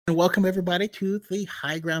And welcome everybody to the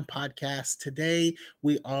High Ground podcast. Today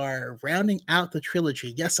we are rounding out the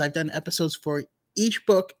trilogy. Yes, I've done episodes for each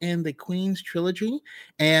book in the Queen's trilogy,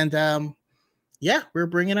 and yeah, we're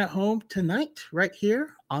bringing it home tonight, right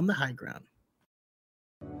here on the High Ground.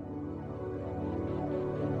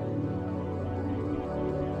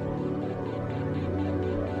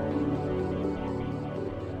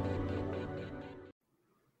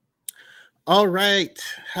 All right.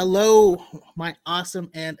 Hello, my awesome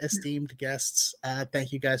and esteemed guests.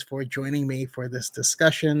 Thank you guys for joining me for this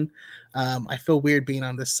discussion. I feel weird being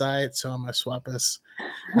on this side, so I'm gonna swap us.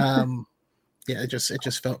 Yeah, it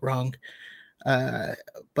just felt wrong. Uh,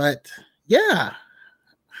 but yeah,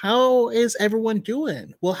 how is everyone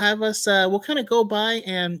doing? We'll have us. We'll kind of go by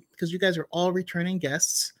and because you guys are all returning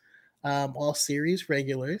guests, all series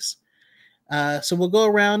regulars. So we'll go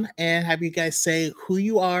around and have you guys say who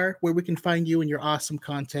you are, where we can find you and your awesome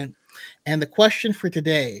content. And the question for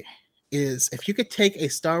today is if you could take a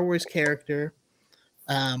Star Wars character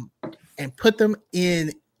and put them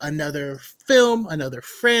in another film, another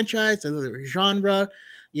franchise, another genre.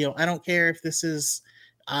 I don't care if this is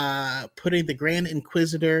putting the Grand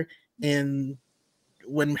Inquisitor in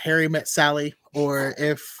When Harry Met Sally, or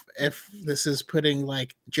if this is putting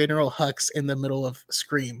like General Hux in the middle of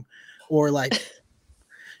Scream, or like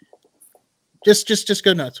just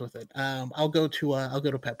go nuts with it. I'll go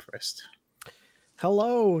to Pep first.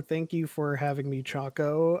 Hello, thank you for having me,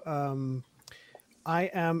 Chaco.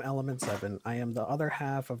 I am Element 7. I am the other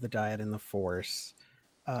half of the Dyad in the Force.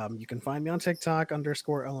 You can find me on TikTok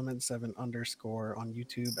 _Element7_ on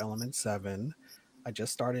YouTube Element7. I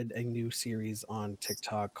just started a new series on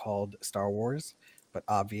TikTok called Star Wars, but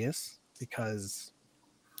obvious because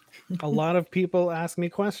a lot of people ask me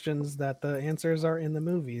questions that the answers are in the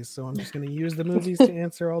movies, so I'm just going to use the movies to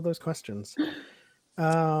answer all those questions.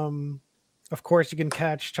 Of course, you can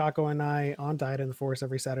catch Chaco and I on Dyad in the Force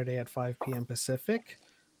every Saturday at 5 p.m. Pacific.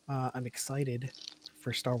 I'm excited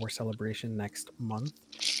for Star Wars Celebration next month,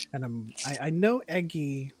 and I know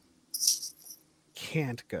Eggy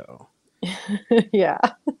can't go. Yeah.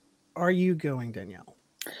 Are you going, Danielle?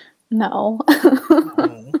 No.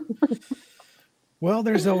 Oh. Well,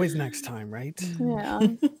 there's always next time, right? Yeah.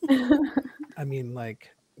 I mean,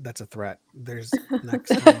 like, that's a threat. There's next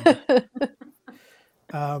time.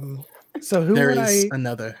 So who There would is I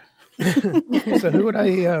another. So who would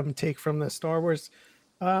I take from the Star Wars?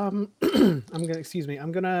 I'm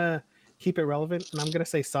gonna keep it relevant, and I'm gonna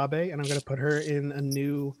say Sabe, and I'm gonna put her in a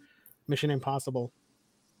new Mission Impossible.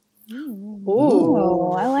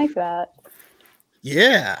 Ooh, I like that.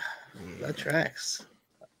 Yeah, that tracks.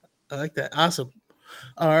 I like that. Awesome.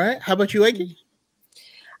 All right. How about you, Eggy?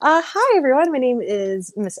 Hi, everyone. My name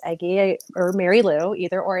is Miss Eggy, or Mary Lou.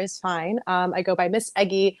 Either or is fine. I go by Miss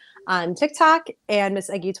Eggy on TikTok and Miss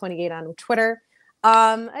Eggy28 on Twitter.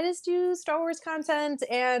 I just do Star Wars content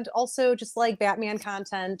and also just like Batman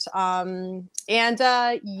content.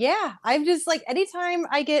 Yeah, I'm just like anytime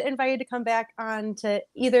I get invited to come back on to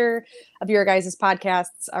either of your guys'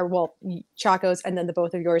 podcasts, or well, Chaco's and then the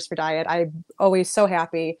both of yours for Dyad, I'm always so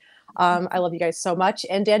happy. I love you guys so much.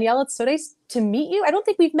 And Danielle, it's so nice to meet you. I don't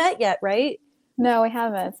think we've met yet, right? No, we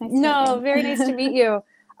haven't. It's nice to meet you. Very nice to meet you.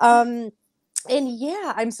 And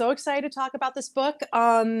yeah, I'm so excited to talk about this book.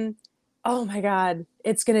 Oh my God,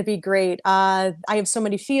 it's going to be great. I have so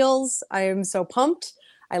many feels. I am so pumped.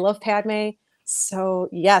 I love Padme. So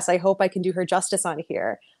yes, I hope I can do her justice on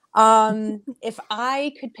here. If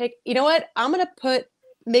I could pick, you know what? I'm going to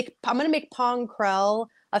make Pong Krell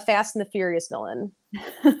a Fast and the Furious villain.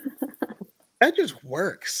 That just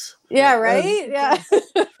works. Yeah, right? Yeah.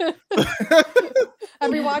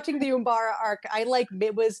 I'm rewatching the Umbara arc.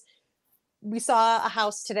 We saw a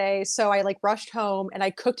house today, so I like rushed home and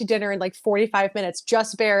I cooked dinner in like 45 minutes,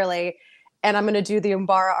 just barely. And I'm going to do the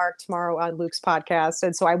Umbara arc tomorrow on Luke's podcast.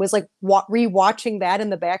 And so I was like rewatching that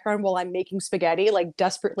in the background while I'm making spaghetti, like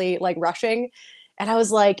desperately like rushing. And I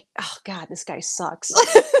was like, oh God, this guy sucks.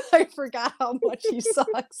 I forgot how much he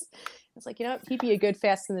sucks. It's like, you know, he'd be a good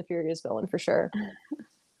Fast and the Furious villain for sure.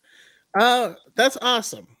 That's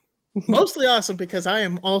awesome. Mostly awesome because I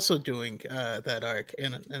am also doing that arc,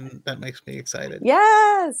 and that makes me excited.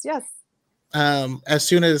 Yes. As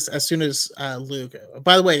soon as Luke.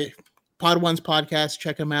 By the way, Pod One's podcast,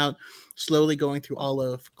 check him out. Slowly going through all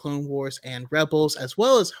of Clone Wars and Rebels, as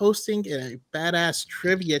well as hosting a badass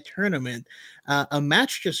trivia tournament. A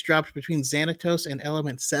match just dropped between Xanatos and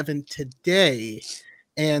Element 7 today.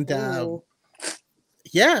 And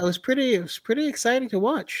yeah, it was pretty exciting to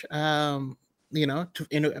watch.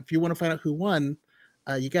 If you want to find out who won,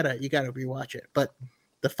 you gotta rewatch it. But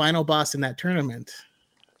the final boss in that tournament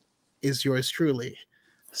is yours truly.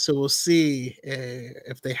 So we'll see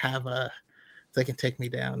if they have if they can take me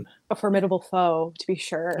down. A formidable foe, to be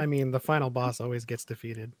sure. I mean, the final boss always gets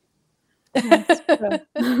defeated.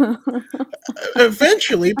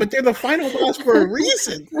 Eventually, but they're the final boss for a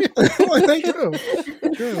reason.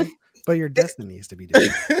 True. But your destiny is to be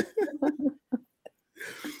defeated.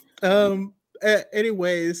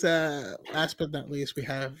 Anyways, last but not least, we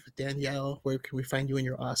have Danielle. Where can we find you in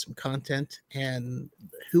your awesome content? And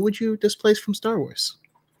who would you displace from Star Wars?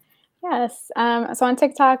 Yes. So on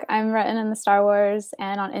TikTok, I'm written in the Star Wars,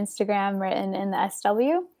 and on Instagram, written in the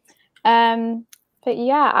SW. But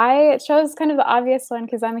yeah, I chose kind of the obvious one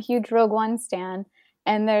because I'm a huge Rogue One stan.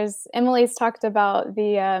 And Emily's talked about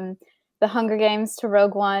the Hunger Games to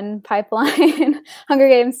Rogue One pipeline, Hunger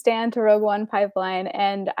Games stan to Rogue One pipeline.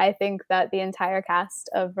 And I think that the entire cast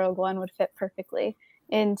of Rogue One would fit perfectly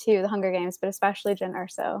into the Hunger Games, but especially Jyn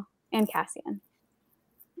Erso and Cassian.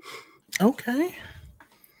 Okay.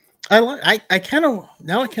 I kind of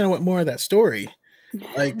want more of that story.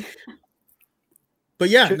 Like, but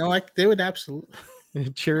yeah, no, they would absolutely.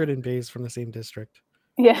 Chirrut and Baze from the same district.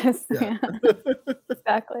 Yes. Yeah.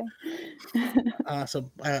 Exactly. Awesome.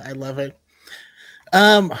 I love it.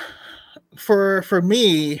 For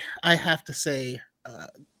me, I have to say,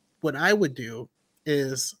 what I would do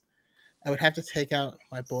is I would have to take out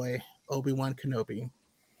my boy Obi-Wan Kenobi.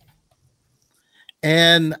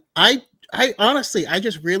 And I honestly, I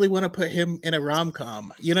just really want to put him in a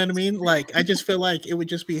rom-com. You know what I mean? Like, I just feel like it would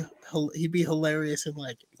just be, he'd be hilarious and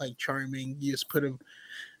like charming. You just put him,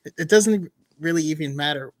 it doesn't really even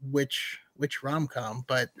matter which rom-com,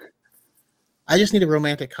 but I just need a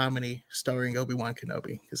romantic comedy starring Obi-Wan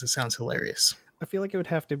Kenobi because it sounds hilarious. I feel like it would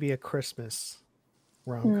have to be a Christmas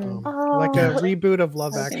rom-com, like a reboot of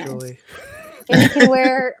Love Actually. And you can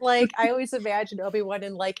wear, like, I always imagine Obi-Wan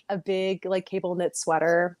in like a big like cable knit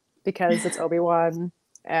sweater because it's Obi-Wan,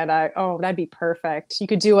 and that'd be perfect. You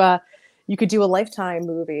could do a Lifetime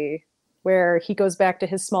movie where he goes back to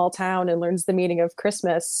his small town and learns the meaning of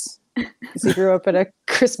Christmas because he grew up in a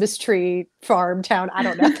Christmas tree farm town. I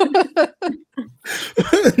don't know.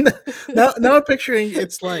 now I'm picturing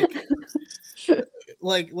it's like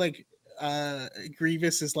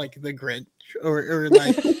Grievous is like the Grinch or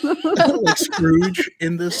like like Scrooge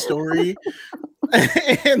in this story,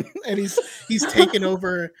 and he's taken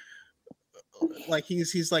over. Like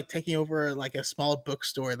he's like taking over like a small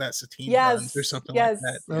bookstore that Satine runs or something like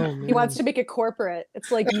that. Oh, he wants to make it corporate.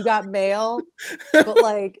 It's like You Got Mail, but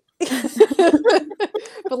like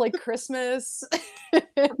Christmas.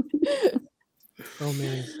 Oh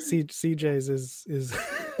man, CJ's is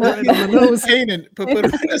right on the nose. Put him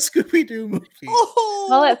in a Scooby-Doo movie. Oh!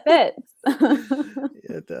 Well, it fits.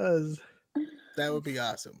 It does. That would be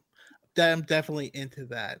awesome. I'm definitely into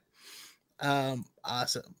that.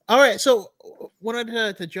 Awesome. All right, so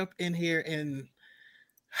wanted to jump in here and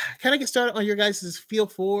kind of get started on your guys' feel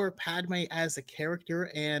for Padme as a character,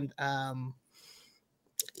 and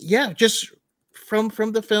just from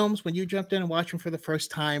the films when you jumped in and watched them for the first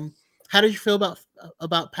time. How did you feel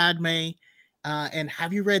about Padme? And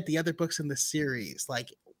have you read the other books in the series? Like,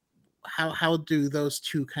 how do those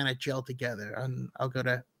two kind of gel together? And I'll go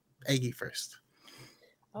to Aggie first.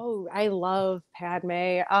 Oh, I love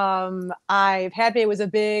Padme. Padme was a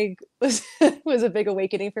big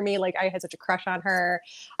awakening for me. Like, I had such a crush on her.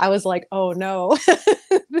 I was like, oh no,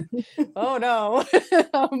 oh no.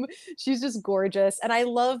 She's just gorgeous, and I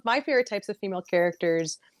love my favorite types of female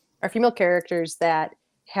characters are female characters that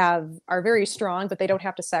are very strong, but they don't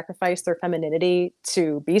have to sacrifice their femininity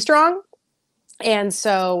to be strong. And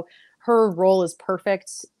so her role is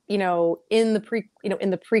perfect, in the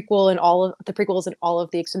prequel and all of the prequels and all of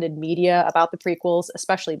the extended media about the prequels,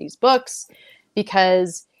 especially these books,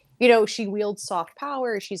 because, she wields soft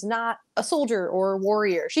power. She's not a soldier or a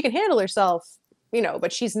warrior. She can handle herself,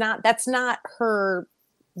 but that's not her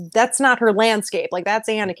landscape. Like, that's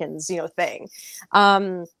Anakin's, thing.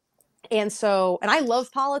 And I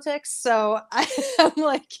love politics. So I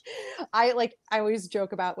always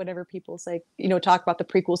joke about whenever people say, talk about the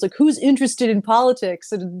prequels, like, who's interested in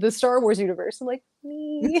politics and the Star Wars universe? I'm like,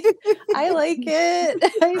 me. I like it.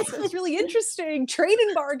 It's really interesting. Trade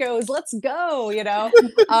embargoes. Let's go,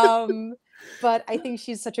 But I think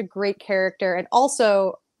she's such a great character. And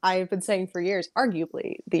also, I've been saying for years,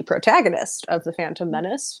 arguably the protagonist of The Phantom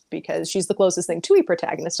Menace, because she's the closest thing to a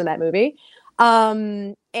protagonist in that movie.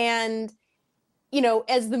 And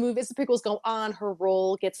as the prequels go on, her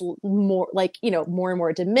role gets more more and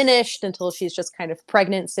more diminished until she's just kind of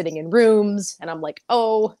pregnant, sitting in rooms. And I'm like,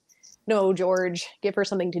 oh no, George, give her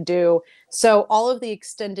something to do. So all of the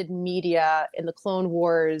extended media in the Clone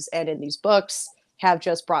Wars and in these books have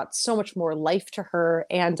just brought so much more life to her.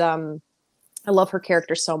 And I love her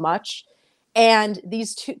character so much. And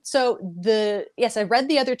these two, yes, I read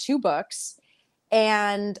the other two books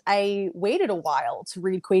and I waited a while to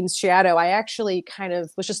read Queen's Shadow. I actually kind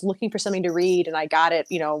of was just looking for something to read and I got it,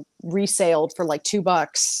 resaled for like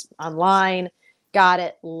 $2 online, got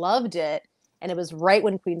it, loved it. And it was right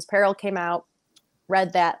when Queen's Peril came out,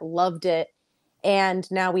 read that, loved it. And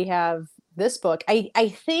now we have this book. I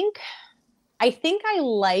think I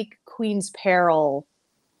like Queen's Peril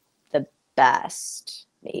the best,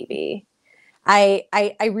 maybe. I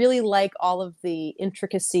really like all of the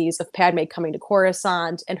intricacies of Padme coming to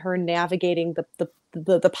Coruscant and her navigating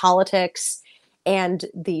the politics and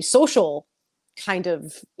the social kind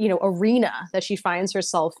of arena that she finds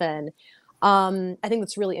herself in. I think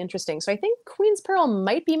that's really interesting. So I think Queen's Peril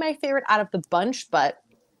might be my favorite out of the bunch, but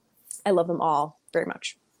I love them all very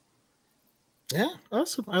much. Yeah,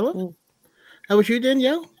 awesome. I love it. How about you,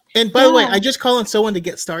 Danielle? And by the way, I just call on someone to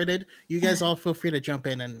get started. You guys all feel free to jump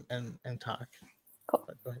in and talk. Cool.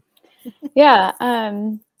 Go ahead. Yeah.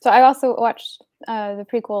 So I also watched the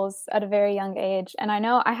prequels at a very young age, and I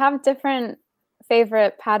know I have different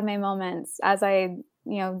favorite Padme moments as I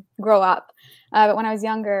grow up. But when I was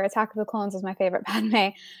younger, Attack of the Clones was my favorite Padme.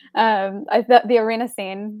 I thought the arena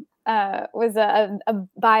scene was a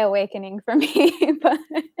bi-awakening for me. But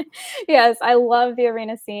yes, I love the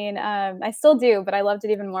arena scene. I still do, but I loved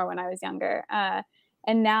it even more when I was younger.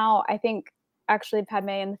 And now I think actually Padme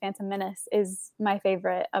and the Phantom Menace is my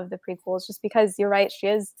favorite of the prequels, just because you're right, she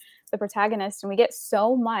is the protagonist and we get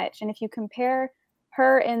so much. And if you compare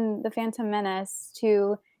her in the Phantom Menace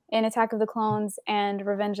to in Attack of the Clones and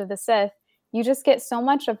Revenge of the Sith, you just get so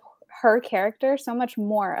much of her character, so much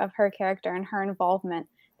more of her character and her involvement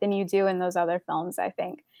than you do in those other films, I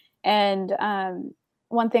think. And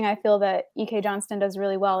one thing I feel that E.K. Johnston does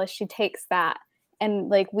really well is she takes that and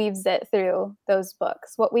like weaves it through those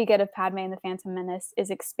books. What we get of Padme and the Phantom Menace is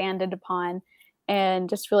expanded upon and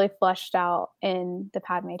just really fleshed out in the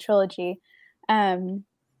Padme trilogy.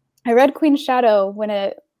 I read Queen's Shadow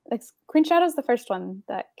when Queen's Shadow is the first one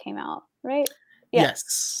that came out, right?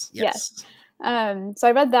 Yes. So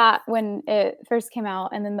I read that when it first came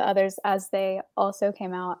out, and then the others as they also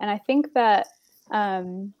came out. And I think that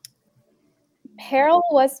Peril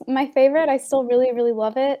was my favorite. I still really, really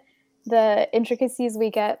love it. The intricacies we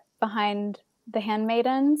get behind the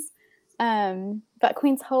handmaidens. But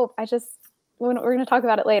Queen's Hope, we're going to talk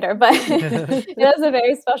about it later, but it has a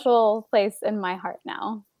very special place in my heart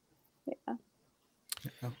now.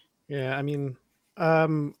 Yeah, I mean,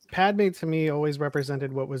 Padme to me always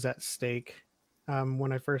represented what was at stake.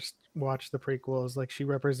 When I first watched the prequels, like she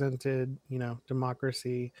represented,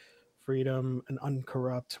 democracy, freedom, an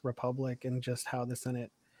uncorrupt republic, and just how the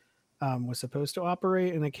Senate was supposed to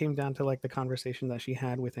operate. And it came down to like the conversation that she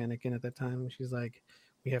had with Anakin at that time. She's like,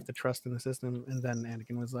 we have to trust in the system. And then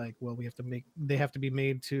Anakin was like, well, they have to be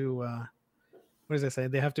made to, what does it say?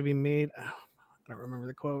 They have to be made. I don't remember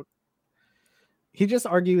the quote. He just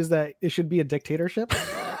argues that it should be a dictatorship.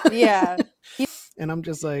 Yeah. And I'm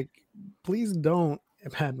just like, please don't,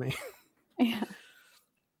 Padme. Yeah.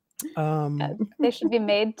 They should be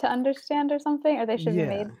made to understand or something, or they should be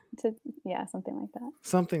made to, something like that.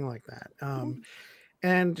 Something like that.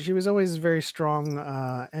 And she was always very strong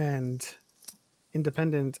and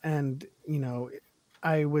independent. And,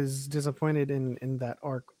 I was disappointed in that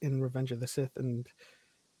arc in Revenge of the Sith and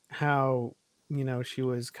how, she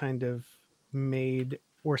was kind of made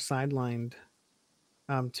or sidelined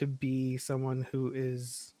to be someone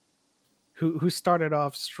who started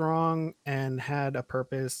off strong and had a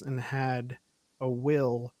purpose and had a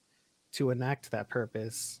will to enact that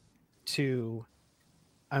purpose to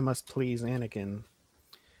I must please Anakin.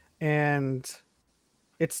 And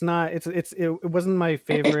it wasn't my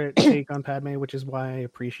favorite take on Padme, which is why I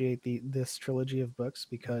appreciate this trilogy of books,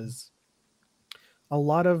 because a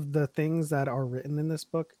lot of the things that are written in this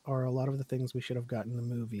book are a lot of the things we should have gotten in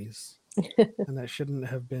the movies. And that shouldn't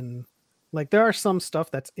have been, like, there are some stuff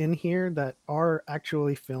that's in here that are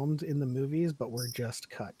actually filmed in the movies, but were just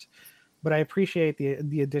cut. But I appreciate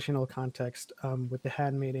the additional context with the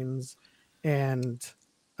handmaidens and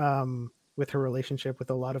with her relationship with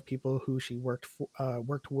a lot of people who she worked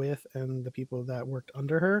with and the people that worked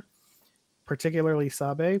under her, particularly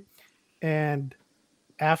Sabe. And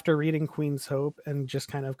after reading Queen's Hope and just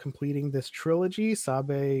kind of completing this trilogy,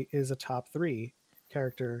 Sabe is a top 3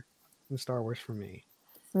 character in Star Wars for me.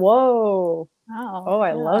 Whoa! Wow. Oh,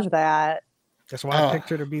 I love that. That's why I picked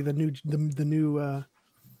her to be the new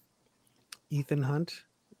Ethan Hunt.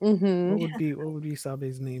 Mm-hmm. What would be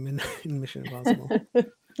Sabe's name in Mission Impossible?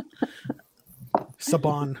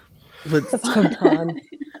 Saban. Le- The photon.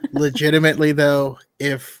 legitimately though,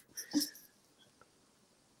 if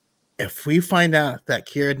we find out that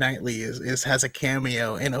Keira Knightley has a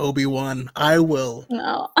cameo in Obi-Wan, I will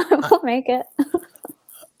No, I won't make it.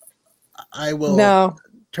 No.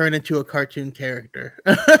 turn into a cartoon character.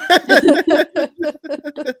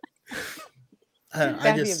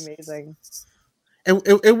 That'd be amazing.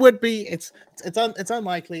 It would be. It's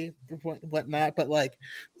unlikely whatnot, but like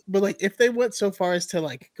if they went so far as to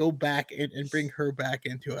like go back and bring her back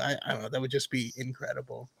into it, I don't know, that would just be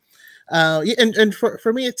incredible. Yeah, and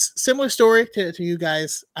for me, it's similar story to you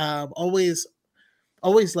guys. Always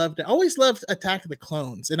loved Attack of the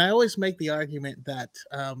Clones, and I always make the argument that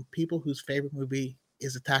people whose favorite movie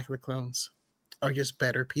is Attack of the Clones are just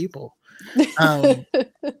better people.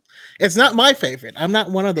 It's not my favorite. I'm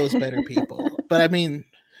not one of those better people, but I mean,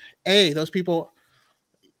 those people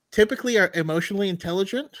typically are emotionally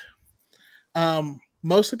intelligent.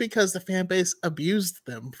 Mostly because the fan base abused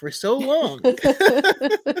them for so long.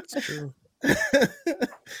 It's true.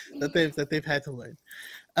 that they've had to learn.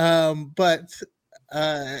 But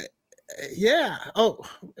yeah. Oh,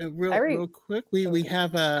 real quick, we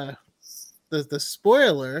have the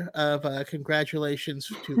spoiler of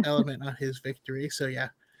congratulations to Element on his victory. So yeah.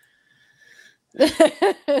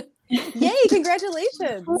 Yay,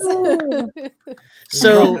 congratulations.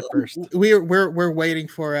 So we're waiting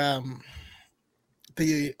for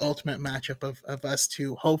the ultimate matchup of us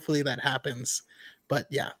two. Hopefully that happens. But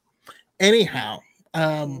yeah. Anyhow,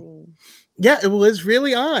 yeah, it was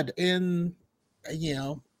really odd in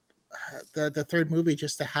the third movie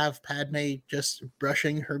just to have Padme just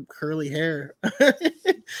brushing her curly hair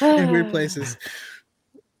in weird places.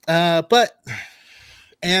 But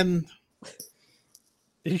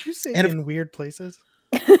did you say in weird places?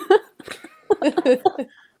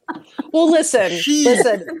 Well, listen.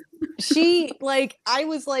 She like, I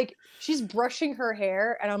was like, she's brushing her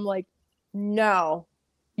hair, and I'm like, no,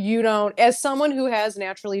 you don't. As someone who has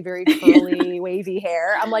naturally very curly, wavy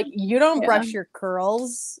hair, I'm like, you don't brush your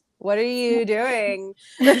curls. What are you doing?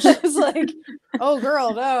 She was like, oh,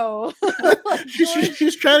 girl, no. Like,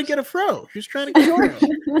 she's trying to get a fro. She's trying to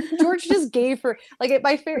get George just gave her like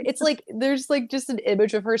my favorite. It's like there's like just an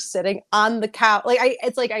image of her sitting on the couch. Like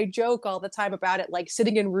it's like I joke all the time about it, like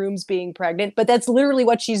sitting in rooms being pregnant, but that's literally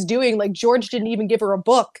what she's doing. Like George didn't even give her a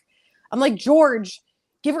book. I'm like, George,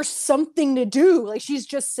 give her something to do. Like she's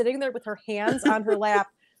just sitting there with her hands on her lap,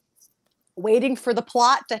 waiting for the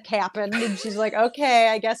plot to happen. And she's like, okay,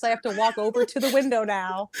 I guess I have to walk over to the window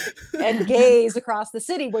now and gaze across the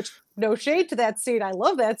city, which no shade to that scene. I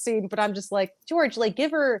love that scene, but I'm just like, George, like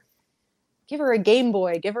give her a Game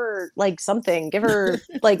Boy, give her like something, give her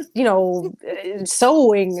like,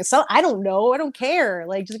 sewing. So I don't know. I don't care.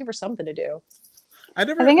 Like just give her something to do. I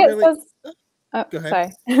think it says,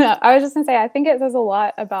 sorry. I was just gonna say, I think it says a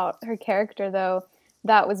lot about her character though,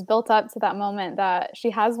 that was built up to that moment, that she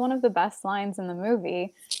has one of the best lines in the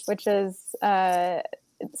movie, which is,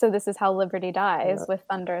 so this is how Liberty dies, with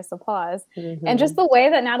thunderous applause. Mm-hmm. And just the way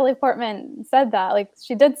that Natalie Portman said that, like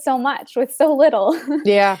she did so much with so little.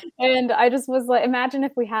 Yeah. And I just was like, imagine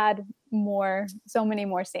if we had so many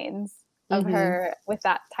more scenes of her with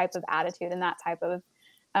that type of attitude and that type of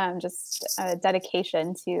just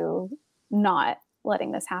dedication to not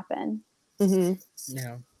letting this happen. Mm-hmm.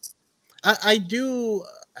 Yeah. I do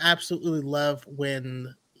absolutely love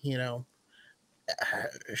when,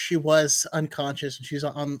 she was unconscious and she's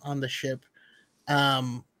on the ship.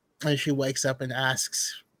 And she wakes up and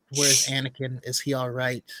asks, where's Anakin? Is he all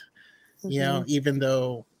right? Mm-hmm. Even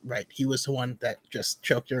though, right, he was the one that just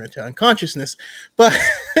choked her into unconsciousness. But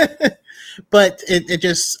but it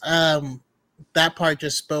just that part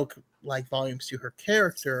just spoke like volumes to her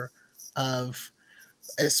character, of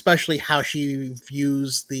especially how she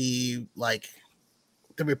views the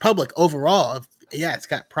Republic overall. Yeah, it's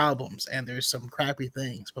got problems and there's some crappy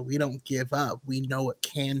things, but we don't give up. We know it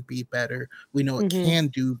can be better. We know it can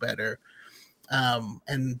do better.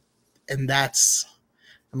 And that's,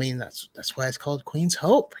 I mean, that's why it's called Queen's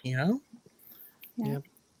Hope, Yeah.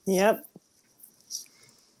 Yep.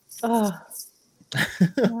 Oh.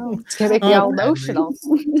 It's gonna make me all emotional.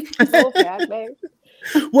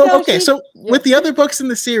 Well, okay, so with the other books in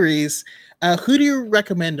the series, who do you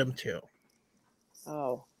recommend them to?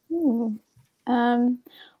 Oh.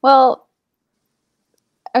 Well,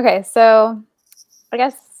 okay, so I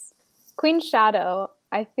guess Queen's Shadow,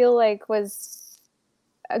 I feel like was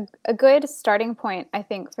a good starting point, I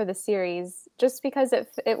think, for the series, just because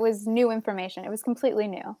it was new information. It was completely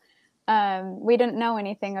new. We didn't know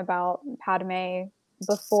anything about Padme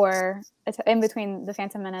before, in between The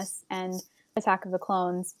Phantom Menace and Attack of the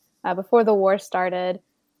Clones, before the war started.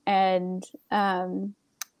 And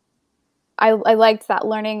I liked that,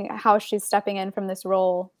 learning how she's stepping in from this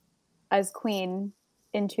role as queen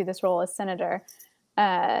into this role as senator,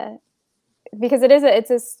 because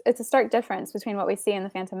it's a stark difference between what we see in the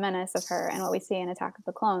Phantom Menace of her and what we see in Attack of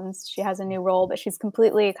the Clones. She has a new role, but she's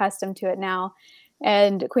completely accustomed to it now,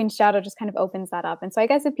 and Queen's Shadow just kind of opens that up. And so I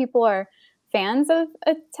guess if people are fans of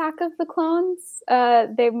Attack of the Clones,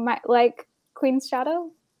 they might like Queen's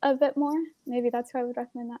Shadow a bit more. Maybe that's who I would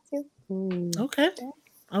recommend that to. Okay. Yeah.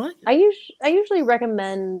 I like it. I usually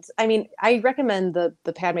recommend. I mean, I recommend the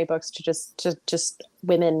Padme books to just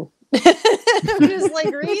women. Just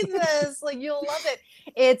like read this, like you'll love it.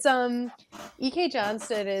 It's E.K.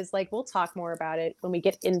 Johnston is like, we'll talk more about it when we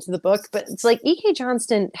get into the book, but it's like E.K.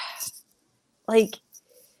 Johnston, like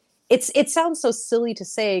it sounds so silly to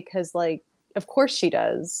say because like of course she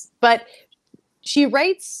does, but she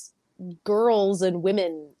writes girls and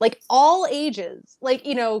women, like all ages, like,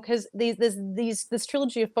 you know, because this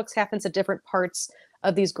trilogy of books happens at different parts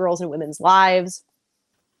of these girls and women's lives,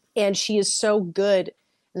 and she is so good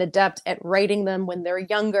and adept at writing them when they're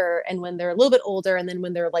younger and when they're a little bit older and then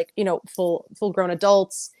when they're like, you know, full grown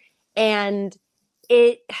adults. And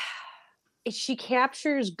she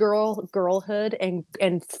captures girlhood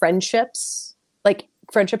and friendships, like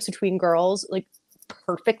friendships between girls, like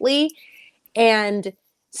perfectly. And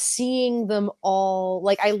seeing them all,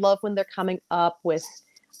 like I love when they're coming up with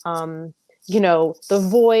you know, the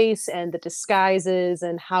voice and the disguises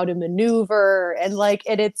and how to maneuver, and like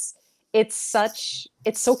it's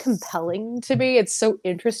so compelling to me. It's so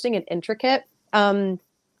interesting and intricate. But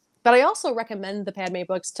I also recommend the Padme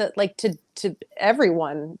books to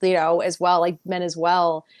everyone, you know, as well, like men as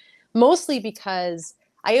well, mostly because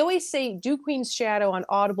I always say do Queen's Shadow on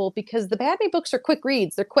Audible because the Padme books are quick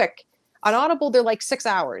reads. They're quick. On Audible, they're like 6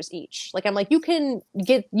 hours each. Like I'm like, you can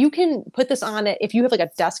put this on it if you have like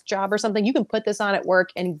a desk job or something. You can put this on at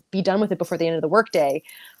work and be done with it before the end of the workday.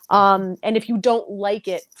 And if you don't like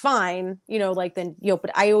it, fine, you know, like then, you know,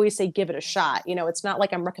 but I always say give it a shot. You know, it's not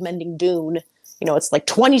like I'm recommending Dune. You know, it's like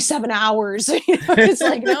 27 hours. You know, it's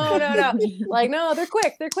like, no. Like, no, they're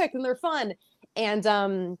quick and they're fun. And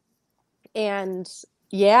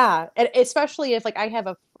yeah, and especially if like I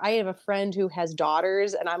have a friend who has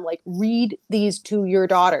daughters, and I'm like, read these to your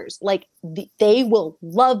daughters. Like they will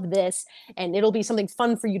love this, and it'll be something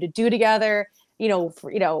fun for you to do together. You know,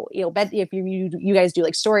 bet if you guys do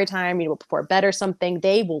like story time, you know, before bed or something,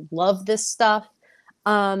 they will love this stuff.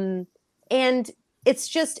 And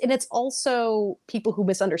it's also people who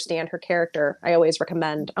misunderstand her character. I always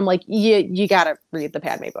recommend. I'm like, you gotta read the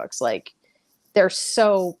Padme books. Like they're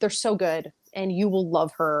so good. And you will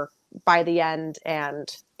love her by the end,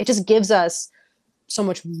 and it just gives us so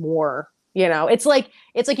much more. You know, it's like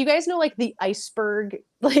you guys know, like the iceberg.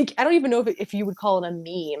 Like I don't even know if you would call it a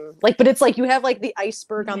meme. Like, but it's like you have like the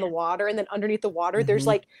iceberg on the water, and then underneath the water, there's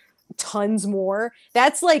like tons more.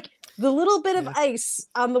 That's like the little bit of ice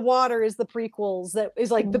on the water is the prequels. That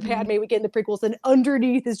is like the Padme we get in the prequels, and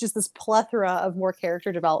underneath is just this plethora of more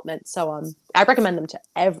character development. So I recommend them to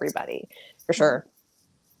everybody for sure.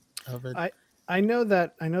 I know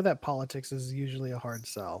that politics is usually a hard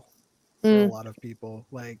sell for a lot of people.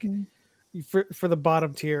 Like for the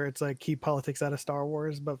bottom tier, it's like keep politics out of Star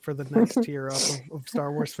Wars. But for the next tier up of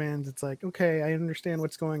Star Wars fans, it's like, okay, I understand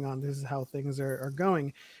what's going on. This is how things are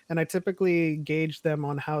going. And I typically gauge them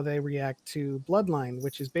on how they react to Bloodline,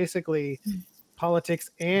 which is basically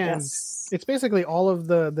politics. And it's basically all of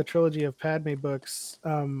the trilogy of Padme books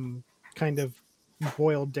kind of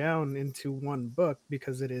boiled down into one book,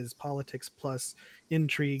 because it is politics plus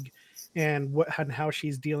intrigue and how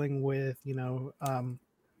she's dealing with, you know,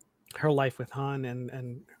 her life with Han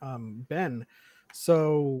and Ben.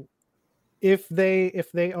 So if they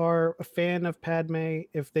are a fan of Padme,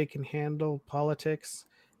 if they can handle politics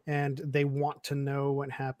and they want to know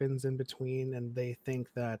what happens in between, and they think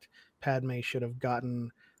that Padme should have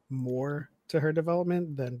gotten more to her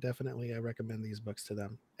development, then definitely I recommend these books to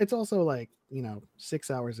them. It's also like, you know,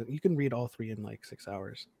 6 hours. You can read all three in like 6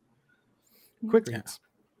 hours. Quick reads.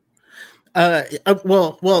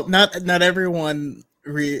 Well, not everyone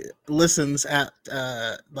listens at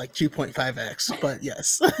like 2.5x, but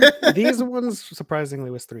yes. These ones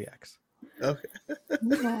surprisingly was 3x. Okay.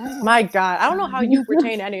 My God, I don't know how you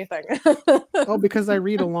retain anything. Oh, because I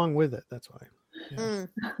read along with it. That's why. Yeah.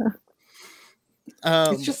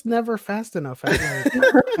 It's just never fast enough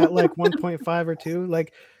at like 1.5 or 2,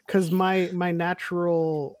 like, because my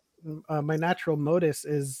natural modus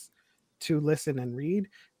is to listen and read,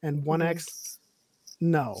 and 1x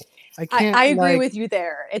no, I can't. I agree with you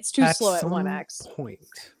there. It's too slow at 1x. Point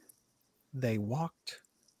they walked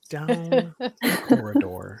down the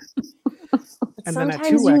corridor. And then at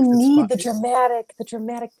sometimes 2x, you it's need the fi-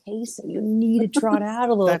 dramatic pacing. You need it drawn out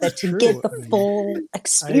a little That's bit to true. get the I mean, full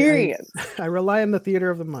experience. I rely on the theater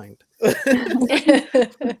of the mind.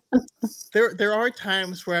 There are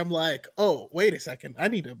times where I'm like, oh, wait a second, I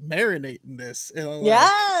need to marinate in this. And I'm like,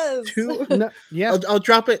 Yes. No, yeah, I'll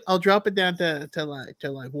drop it down to like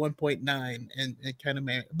 1.9 and kind of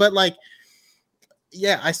but like,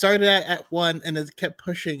 yeah, I started at 1 and it kept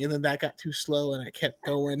pushing, and then that got too slow and I kept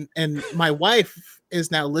going. And my wife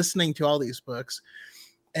is now listening to all these books,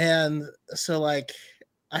 and so like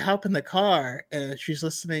I hop in the car and she's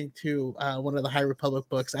listening to one of the High Republic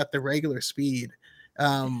books at the regular speed,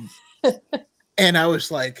 and I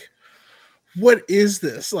was like, what is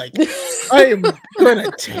this? Like, I am gonna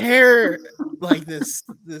tear like this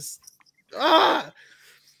like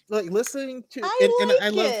listening to I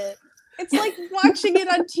love it. It's like watching it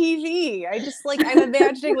on TV. I'm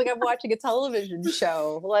imagining like I'm watching a television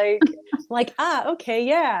show. Okay,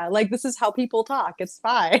 yeah. Like, this is how people talk. It's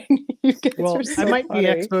fine. You guys well, are so I might funny. be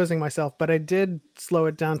exposing myself, but I did slow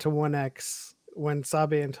it down to 1x when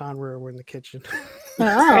Sabe and Tanra were in the kitchen.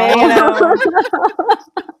 Oh.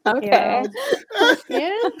 Okay.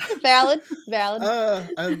 Yeah, valid.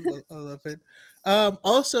 I love it.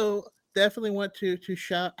 Also, definitely want to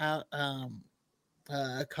shout out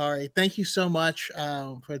Kari. Thank you so much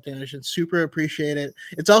for the donation. Super appreciate it.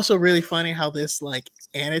 It's also really funny how this like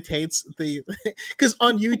annotates the because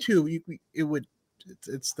on YouTube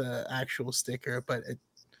it's the actual sticker, but it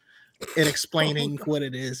explaining what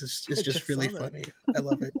it is is just really funny. I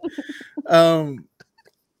love it.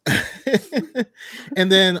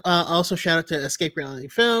 And then also shout out to Escape Reality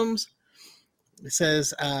Films. It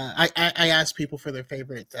says I asked people for their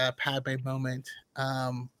favorite Padme moment,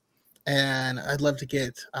 and I'd love to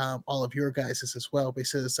get all of your guys's as well. But it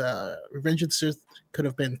says Revenge of the Sith could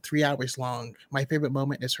have been 3 hours long. My favorite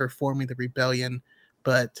moment is her forming the rebellion,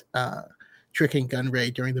 but tricking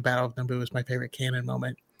Gunray during the Battle of Naboo is my favorite canon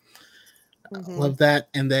moment. Love that.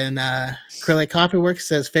 And then Acrylic Coffee Works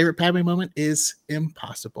says favorite Padme moment is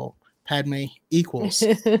impossible. Padme equals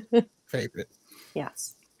favorite.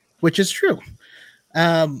 Yes. Which is true.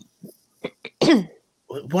 One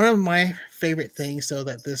of my favorite things, though,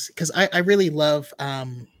 that this, because I really love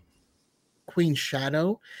Queen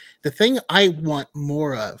Shadow. The thing I want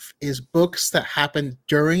more of is books that happen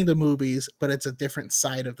during the movies, but it's a different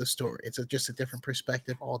side of the story. It's just a different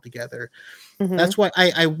perspective altogether. That's why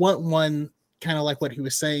I want one kind of like what he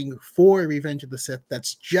was saying for Revenge of the Sith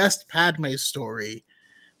that's just Padme's story,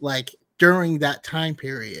 like during that time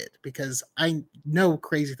period, because I know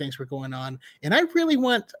crazy things were going on, and I really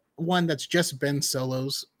want one that's just Ben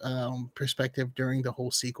Solo's perspective during the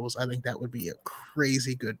whole sequels. I think that would be a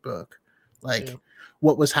crazy good book, like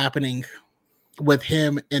what was happening with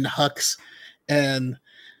him and Hux, and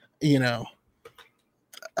you know,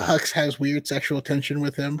 Hux has weird sexual tension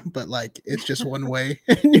with him, but like it's just one way,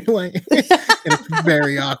 and you're like, and it's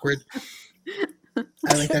very awkward.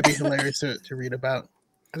 I think that'd be hilarious to read about.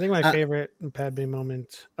 I think my favorite Padme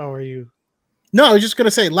moment. Oh, are you? No, I was just gonna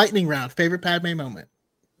say lightning round. Favorite Padme moment.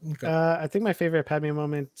 Okay. I think my favorite Padme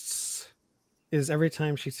moment is every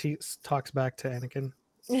time she talks back to Anakin.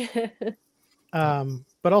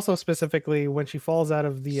 But also specifically when she falls out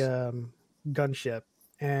of the gunship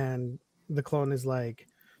and the clone is like,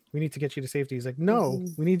 "We need to get you to safety." He's like, "No,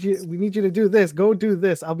 we need you to do this. Go do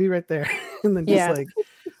this. I'll be right there." And then just like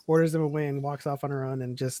orders them away and walks off on her own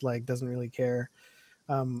and just like doesn't really care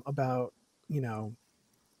about, you know,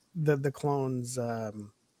 the clones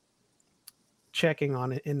checking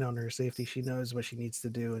on her safety. She knows what she needs to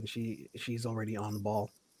do, and she's already on the ball.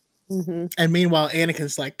 And meanwhile,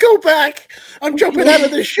 Anakin's like, "Go back! I'm jumping out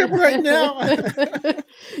of this ship right now."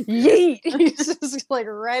 Yeet! He's just like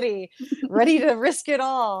ready to risk it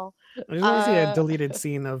all. I just want to see a deleted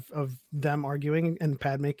scene of them arguing, and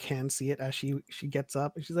Padme can see it as she gets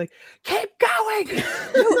up, and she's like, "Keep going, you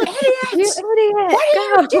idiot! You idiot! What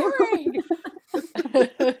are you doing?"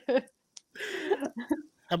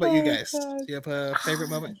 How about you guys? Do you have a favorite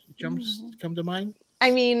moment come to mind? I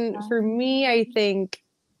mean, for me,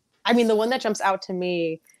 the one that jumps out to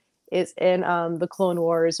me is in the Clone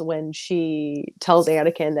Wars when she tells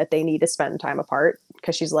Anakin that they need to spend time apart,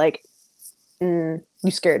 because she's like, "You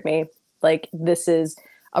scared me. Like, this is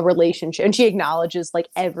a relationship," and she acknowledges like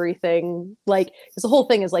everything. Like, because the whole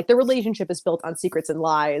thing is like the relationship is built on secrets and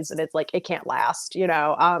lies, and it's like it can't last, you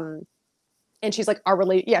know. And she's like,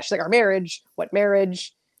 she's like, our marriage. What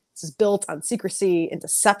marriage? This is built on secrecy and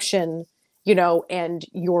deception, you know, and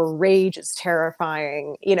your rage is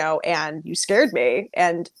terrifying, you know, and you scared me.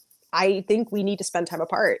 And I think we need to spend time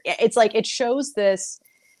apart. It's like, it shows this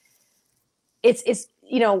it's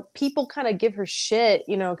you know, people kind of give her shit,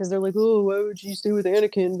 you know, because they're like, oh, why would you stay with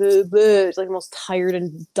Anakin? Blah, blah. It's like the most tired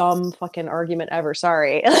and dumb fucking argument ever.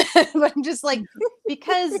 Sorry. But I'm just like,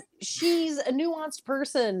 because she's a nuanced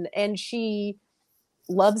person and she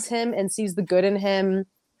loves him and sees the good in him.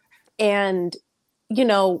 And, you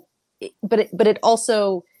know, but it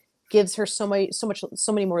also gives her so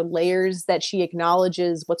many more layers that she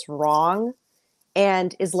acknowledges what's wrong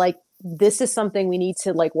and is like, this is something we need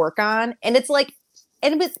to like work on. And it's like,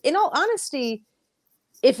 and with, in all honesty,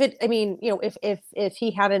 if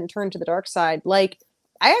he hadn't turned to the dark side, like,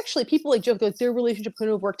 I actually, people like joke like their relationship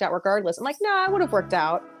couldn't have worked out regardless. I'm like, no, it would have worked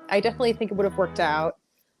out. I definitely think it would have worked out.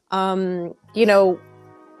 You know,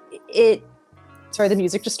 sorry, the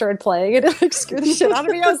music just started playing and it like scared the shit out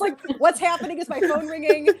of me. I was like, what's happening? Is my phone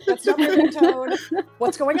ringing? That's not my ringtone.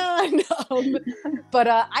 What's going on? But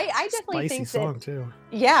I definitely Spicy think song that, too.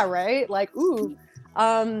 yeah, right? Like, ooh.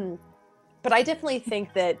 But I definitely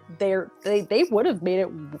think that they would have made it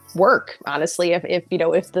work, honestly, if you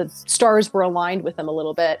know, if the stars were aligned with them a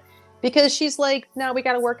little bit. Because she's like, no, we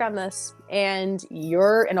got to work on this, and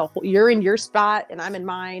you're in your spot, and I'm in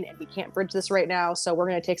mine, and we can't bridge this right now, so we're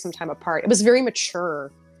going to take some time apart. It was very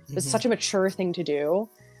mature. It was such a mature thing to do.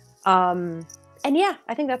 And yeah,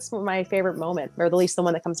 I think that's my favorite moment, or at least the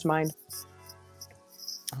one that comes to mind.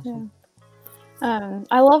 Awesome. Yeah.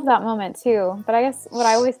 I love that moment too, but I guess what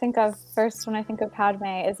I always think of first when I think of Padme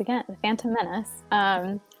is, again, the Phantom Menace.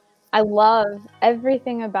 I love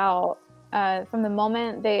everything about from the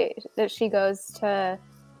moment that she goes to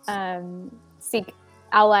seek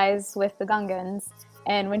allies with the Gungans,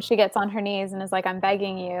 and when she gets on her knees and is like, I'm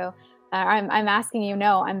begging you, I'm asking you,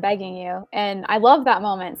 no, I'm begging you. And I love that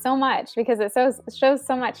moment so much because it shows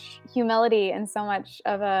so much humility and so much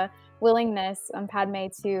of a willingness on Padme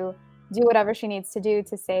to do whatever she needs to do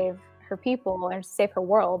to save her people, or to save her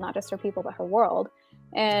world, not just her people, but her world.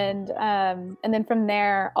 And then from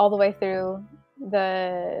there all the way through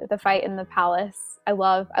the fight in the palace. I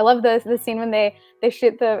love the scene when they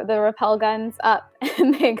shoot the rappel guns up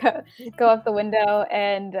and they go up the window,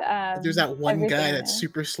 and there's that one guy that's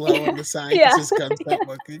super slow on the side Yeah. because his gun's not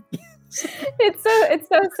working. It's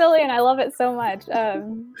so silly, and I love it so much. But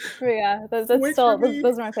yeah, those are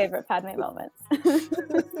my favorite Padme moments.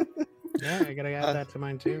 Yeah, I gotta add that to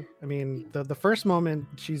mine too. I mean, the first moment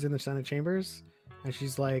she's in the Senate chambers and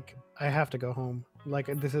she's like, I have to go home. Like,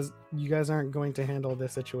 you guys aren't going to handle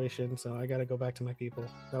this situation, so I gotta go back to my people.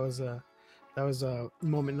 That was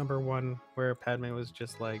moment number one where Padme was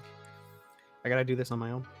just like, I gotta do this on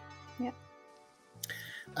my own. Yeah.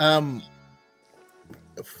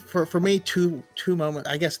 For me, two moments,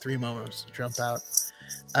 I guess 3 moments jump out.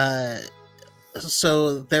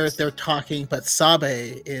 So they're talking, but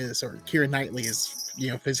Sabe or Keira Knightley is, you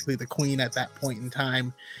know, physically the queen at that point in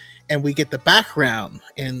time, and we get the background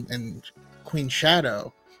in Queen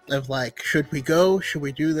Shadow of like, should we go? Should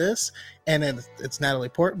we do this? And then it's Natalie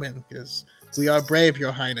Portman, because we are brave,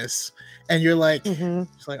 Your Highness. And you're like,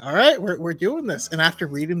 it's like, all right, we're doing this. And after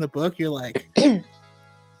reading the book, you're like,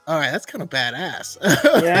 all right, that's kind of badass.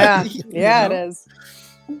 Yeah, yeah, know? It is.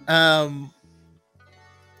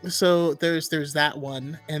 So there's that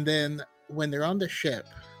one, and then when they're on the ship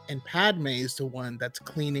and Padme is the one that's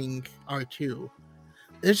cleaning R2,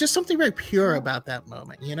 there's just something very pure about that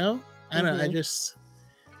moment, you know? I don't know,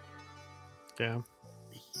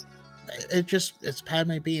 it's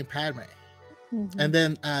Padme being Padme. And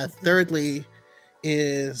then thirdly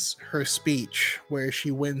is her speech where she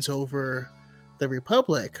wins over the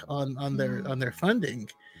Republic on their funding.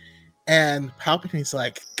 And Palpatine's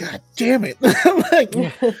like, God damn it. Like,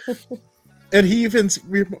 and he even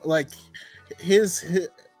like his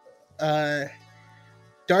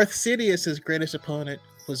Darth Sidious's greatest opponent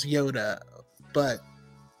was Yoda, but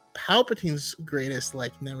Palpatine's greatest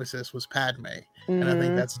like nemesis was Padme. And I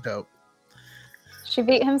think that's dope. She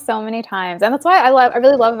beat him so many times, and that's why I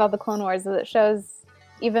really love about the Clone Wars, is it shows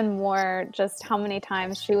even more just how many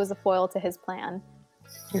times she was a foil to his plan.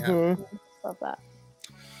 Yeah. Love that.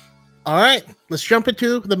 All right, let's jump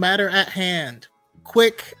into the matter at hand.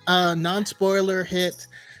 Quick non-spoiler hit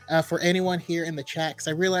for anyone here in the chat, because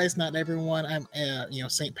I realize not everyone.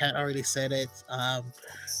 St. Pat already said it.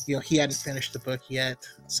 He hadn't finished the book yet,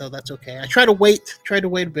 so that's okay. I try to wait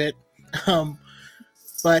a bit.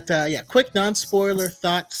 But quick non-spoiler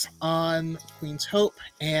thoughts on Queen's Hope,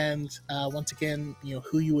 and once again,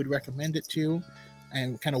 who you would recommend it to,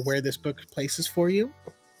 and kind of where this book places for you,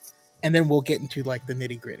 and then we'll get into like the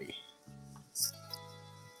nitty-gritty.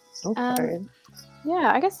 Okay.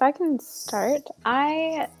 I guess I can start.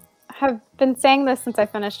 I have been saying this since I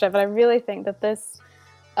finished it, but I really think that this,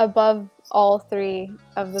 above all three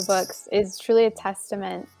of the books is truly a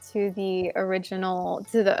testament to the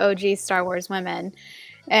OG Star Wars women.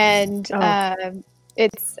 And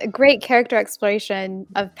it's a great character exploration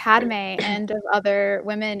of Padme and of other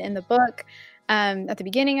women in the book. At the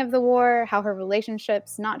beginning of the war, how her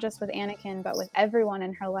relationships, not just with Anakin, but with everyone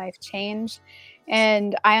in her life, changed.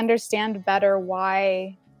 And I understand better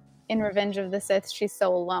why in Revenge of the Sith she's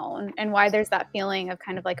so alone, and why there's that feeling of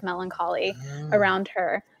kind of like melancholy around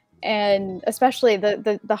her. And especially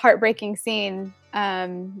the heartbreaking scene,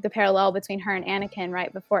 the parallel between her and Anakin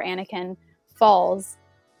right before Anakin falls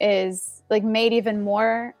is like made even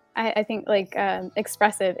more, I think, like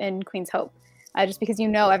expressive in Queen's Hope. Just because you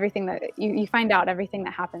know everything that you find out everything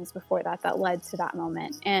that happens before that led to that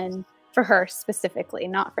moment, and for her specifically,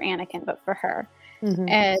 not for Anakin, but for her. Mm-hmm.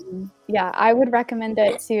 And yeah, I would recommend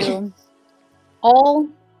it to all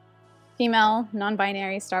female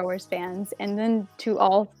non-binary Star Wars fans, and then to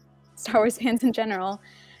all Star Wars fans in general,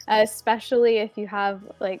 especially if you have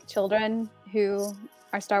like children who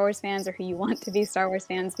are Star Wars fans or who you want to be Star Wars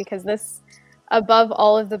fans, because this, above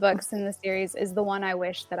all of the books in the series, is the one I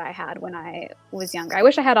wish that I had when I was younger. I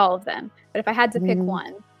wish I had all of them, but if I had to pick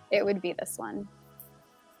one, it would be this one.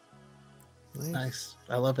 Nice.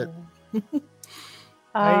 I love it. Go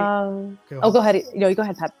ahead. No, go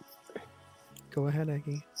ahead, Pat. Go ahead,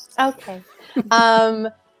 Aggie. Okay.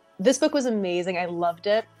 This book was amazing. I loved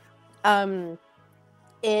it.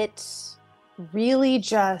 It really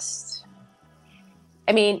just,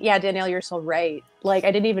 I mean, yeah, Danielle, you're so right. Like,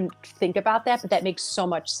 I didn't even think about that, but that makes so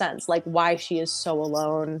much sense. Like, why she is so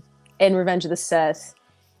alone in Revenge of the Sith,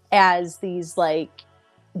 as these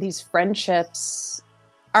friendships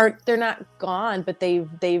they're not gone, but they've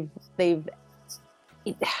God,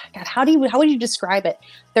 how would you describe it?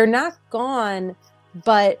 They're not gone,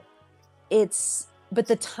 but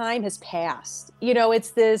the time has passed. You know,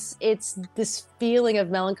 it's this feeling of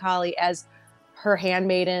melancholy as her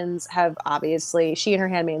handmaidens have, obviously, she and her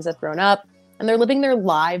handmaidens have grown up and they're living their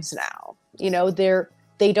lives now. You know,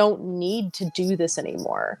 they don't need to do this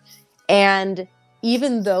anymore. And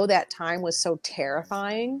even though that time was so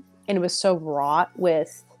terrifying and it was so wrought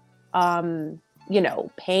with,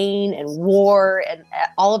 pain and war and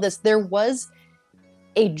all of this, there was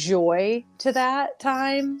a joy to that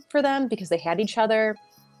time for them because they had each other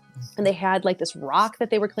and they had like this rock that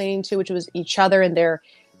they were clinging to, which was each other and their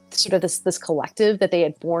sort of this collective that they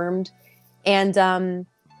had formed. And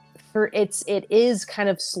it is kind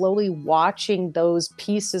of slowly watching those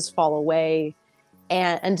pieces fall away,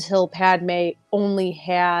 and until Padme only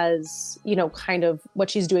has, kind of what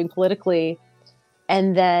she's doing politically,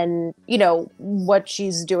 and then, what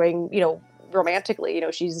she's doing, romantically,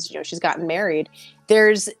 she's gotten married.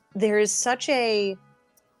 There's such a,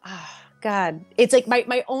 God, it's like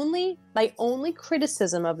my only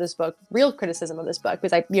criticism of this book, real criticism of this book,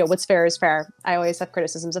 because what's fair is fair. I always have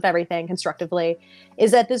criticisms of everything constructively,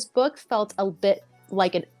 is that this book felt a bit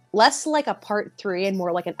like less like a part 3 and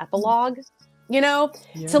more like an epilogue,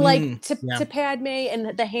 to Padme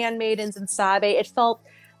and the handmaidens and Sabe. It felt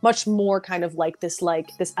much more kind of like this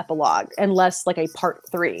epilogue and less like a part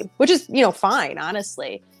 3, which is, fine,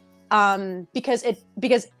 honestly. Because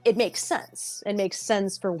it makes sense. It makes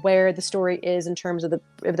sense for where the story is in terms of the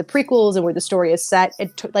prequels and where the story is set.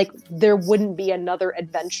 There wouldn't be another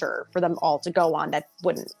adventure for them all to go on. That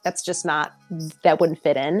wouldn't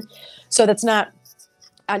fit in. So that's not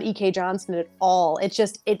on E.K. Johnston at all. It's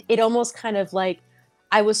just, it almost kind of like,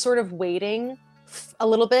 I was sort of waiting a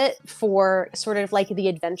little bit for sort of like the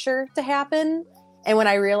adventure to happen. And when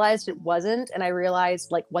I realized it wasn't, and I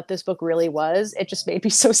realized like what this book really was, it just made me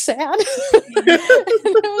so sad. And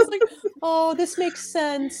I was like, oh, this makes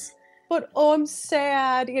sense, but oh, I'm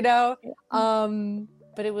sad,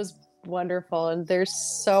 but it was wonderful. And there's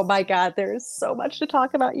so much to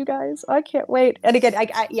talk about, you guys. I can't wait. And again,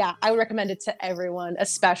 I would recommend it to everyone,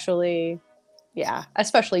 especially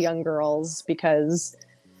young girls, because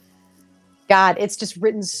God, it's just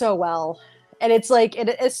written so well. And it's like,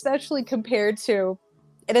 especially compared to,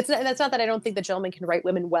 and it's not that I don't think the gentlemen can write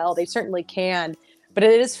women well. They certainly can, but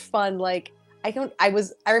it is fun. Like, I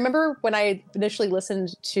remember when I initially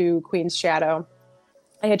listened to Queen's Shadow,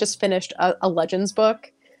 I had just finished a Legends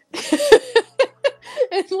book.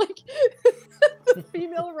 And like the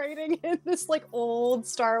female writing in this like old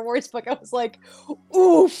Star Wars book, I was like,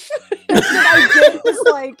 oof. And then I get this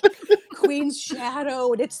like Queen's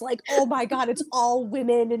Shadow, and it's like, oh my God, it's all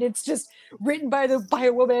women, and it's just written by a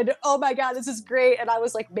woman. Oh my God, this is great. And I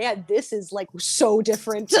was like, man, this is like so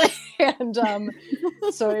different. And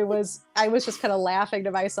so I was just kind of laughing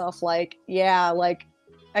to myself, like, yeah, like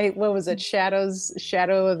what was it? Shadow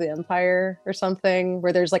of the Empire or something,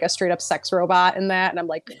 where there's like a straight up sex robot in that, and I'm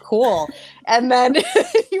like, cool. And then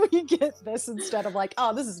we get this instead of like,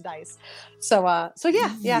 oh, this is nice. So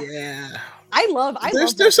yeah.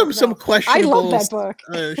 There's some questionable. I love that book.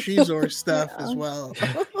 Shizor stuff as well.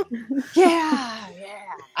 Yeah.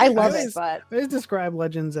 I love it, but I always describe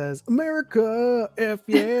Legends as America, F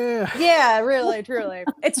yeah. Yeah, really, truly.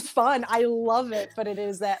 It's fun. I love it, but it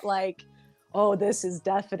is that like, oh, this is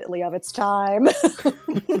definitely of its time.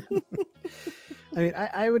 I mean,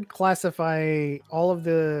 I would classify all of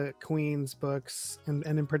the Queen's books, and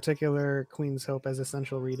in particular Queen's Hope, as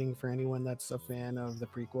essential reading for anyone that's a fan of the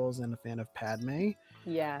prequels and a fan of Padme.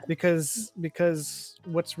 Yeah. Because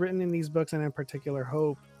what's written in these books, and in particular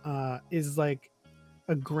Hope, is like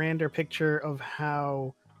a grander picture of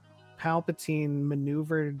how Palpatine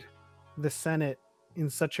maneuvered the Senate in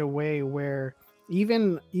such a way where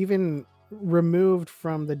even removed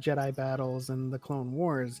from the Jedi battles and the Clone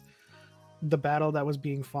Wars, the battle that was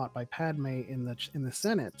being fought by Padme in the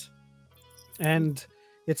Senate, and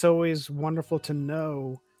it's always wonderful to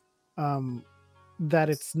know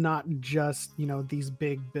that it's not just, you know, these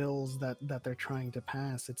big bills that they're trying to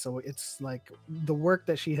pass. It's like the work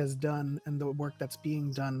that she has done and the work that's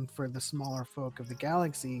being done for the smaller folk of the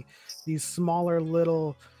galaxy, these smaller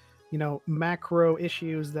little, you know, macro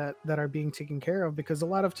issues that are being taken care of. Because a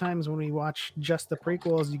lot of times when we watch just the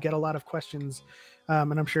prequels, you get a lot of questions,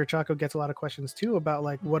 and I'm sure Chaco gets a lot of questions too about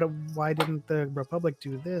like, why didn't the Republic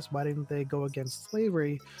do this? Why didn't they go against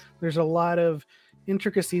slavery? There's a lot of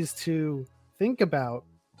intricacies to think about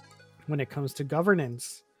when it comes to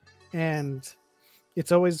governance, and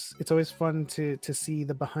it's always fun to see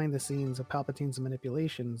the behind the scenes of Palpatine's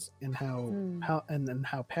manipulations and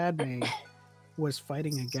how Padme was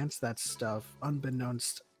fighting against that stuff,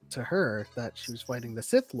 unbeknownst to her that she was fighting the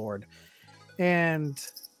Sith Lord. And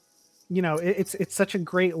you know, it's such a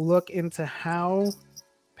great look into how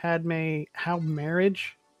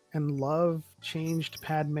marriage and love changed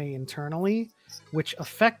Padme internally, which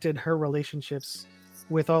affected her relationships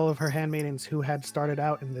with all of her handmaidens who had started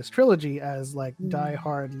out in this trilogy as like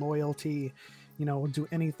die-hard loyalty, you know, do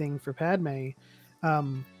anything for Padme.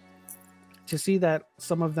 To see that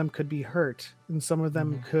some of them could be hurt and some of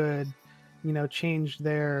them could, you know, change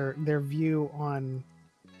their view on,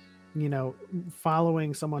 you know,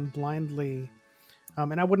 following someone blindly.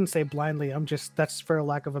 And I wouldn't say blindly, that's for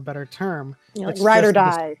lack of a better term. Yeah, like ride or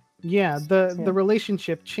die. The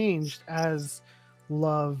relationship changed as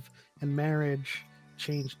love and marriage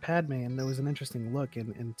changed Padme, and there was an interesting look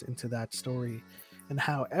into that story and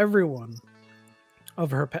how everyone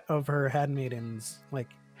of her handmaidens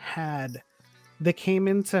they came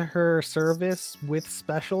into her service with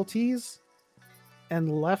specialties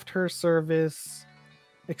and left her service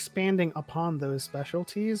expanding upon those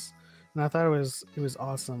specialties. And I thought it was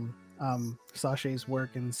awesome. Sasha's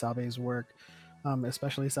work and Sabe's work,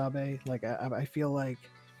 especially Sabe. Like I feel like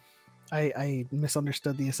I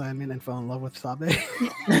misunderstood the assignment and fell in love with Sabe.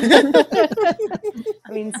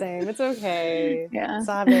 I mean, same. It's okay. Yeah.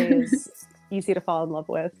 Sabe is easy to fall in love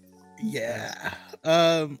with. Yeah.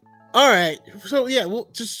 All right. So yeah, we'll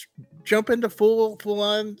just jump into full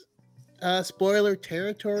on spoiler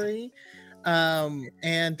territory.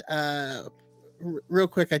 Real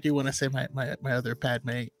quick, I do want to say my other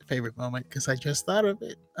Padme favorite moment, because I just thought of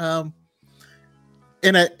it. And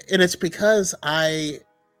it's because I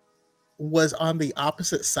was on the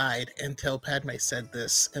opposite side until Padme said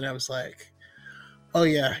this, and I was like, oh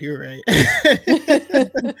yeah, you're right.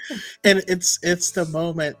 And it's the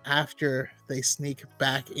moment after they sneak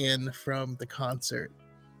back in from the concert,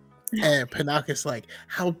 and Panaka's like,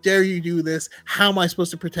 how dare you do this? How am I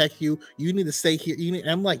supposed to protect you? You need to stay here. And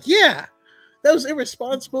I'm like, yeah, that was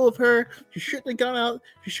irresponsible of her. She shouldn't have gone out.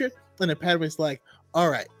 She should. And then Padme's like, all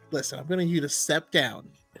right, listen, I'm going to need you to step down.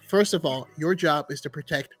 First of all, your job is to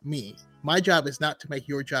protect me. My job is not to make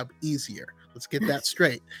your job easier. Let's get that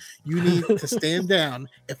straight. You need to stand down.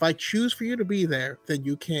 If I choose for you to be there, then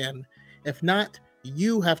you can. If not,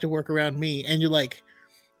 you have to work around me. And you're like,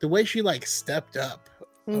 the way she like stepped up,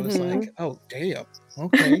 I was like, oh damn,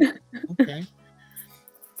 okay.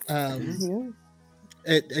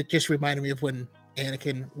 It just reminded me of when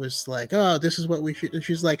Anakin was like, oh, this is what we should. And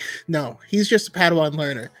she's like, no, he's just a Padawan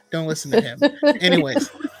learner. Don't listen to him. Anyways.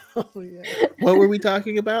 Oh, yeah. What were we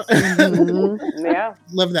talking about? Yeah.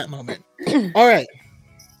 Love that moment. All right.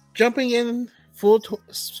 Jumping in full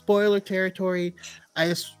spoiler territory. I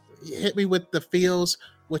just hit me with the feels,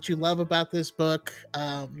 what you love about this book,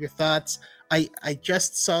 your thoughts. I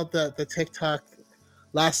just saw the TikTok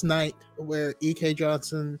last night where E.K.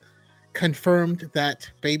 Johnson confirmed that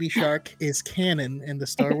Baby Shark is canon in the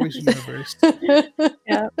Star Wars universe.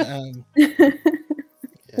 Yeah. Um,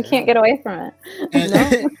 We can't get away from it.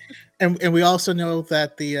 and, and we also know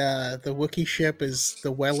that the Wookiee ship is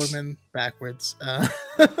the Wellerman backwards.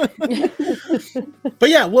 But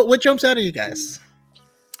yeah, what jumps out at you guys?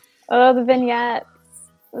 Oh, the vignettes.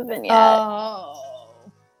 The vignette.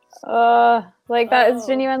 Like that is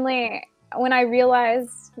genuinely when I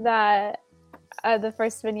realized that the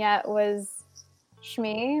first vignette was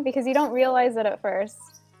Shmi, because you don't realize it at first.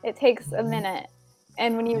 It takes a minute.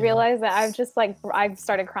 And when you realize that, I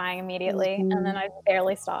started crying immediately, and then I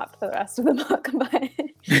barely stopped for the rest of the book. But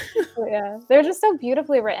yeah, they're just so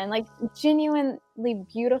beautifully written, like genuinely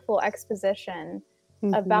beautiful exposition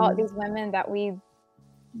about these women that we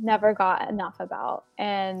never got enough about,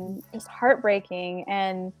 and just heartbreaking.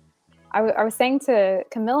 And I was saying to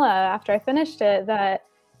Camilla after I finished it that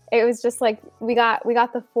it was just like we got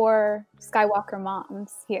the 4 Skywalker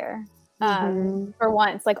moms here. For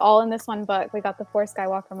once, like all in this one book, we got the 4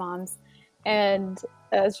 Skywalker moms, and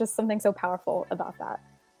it's just something so powerful about that.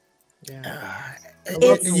 Yeah,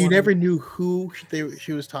 and you never knew who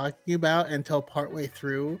she was talking about until partway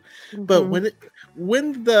through. But it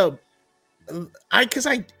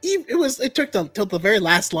took till the very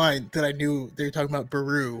last line that I knew they were talking about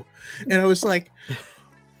Beru, and I was like,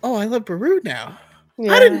 oh, I love Beru now.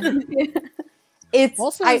 Yeah. I didn't. It's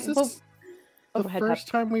also the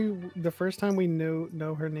first time we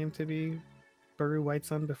know her name to be Beru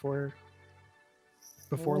Whitesun before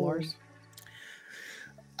Lars.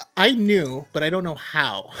 I knew, but I don't know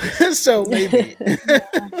how. So maybe.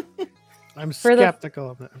 I'm skeptical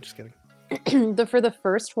of that. I'm just kidding. For the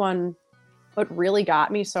first one, what really got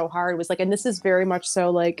me so hard was like, and this is very much so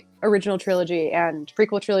like original trilogy and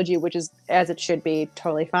prequel trilogy, which is as it should be,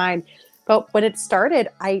 totally fine. But when it started,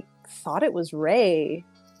 I thought it was Rey.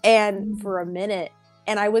 And for a minute,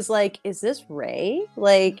 and I was like, is this Rey?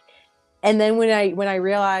 Like, and then when I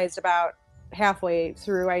realized about halfway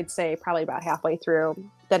through, I'd say probably about halfway through,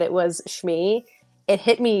 that it was Shmi, it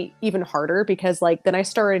hit me even harder, because like then I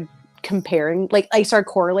started comparing, like I started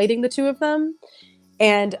correlating the two of them,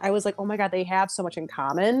 and I was like, oh my god, they have so much in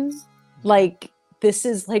common. Like, this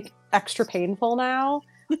is like extra painful now.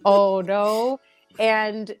 Oh no.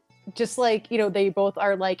 And just like, you know, they both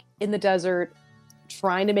are like in the desert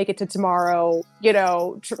trying to make it to tomorrow, you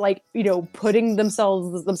know, putting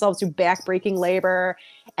themselves to backbreaking labor,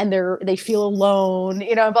 and they feel alone,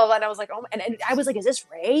 you know, blah, blah, blah. And I was like, oh, and I was like, is this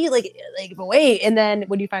Rey? Like, but wait. And then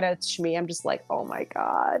when you find out it's Shmi, I'm just like, oh my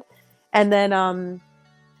god. And then,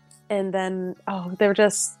 oh, they were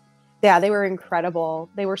just, yeah, they were incredible.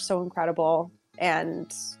 They were so incredible.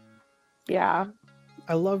 And yeah.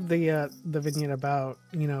 I love the vignette about,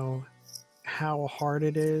 you know, how hard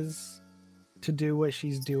it is to do what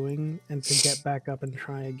she's doing and to get back up and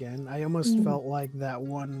try again. I almost felt like that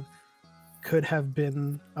one could have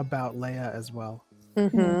been about Leia as well.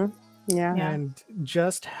 Yeah. And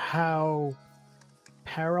just how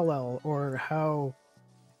parallel or how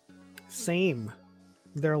same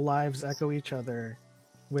their lives echo each other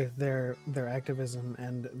with their activism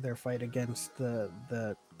and their fight against the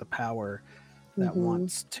power that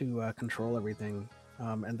wants to control everything.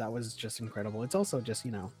 And that was just incredible. It's also just,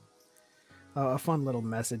 you know, a fun little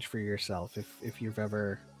message for yourself if you've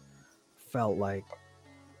ever felt like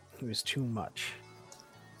it was too much.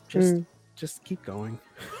 Just keep going.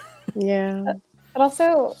 Yeah. But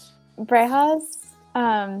also, Breha's.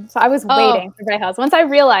 So I was waiting for Breha's. Once I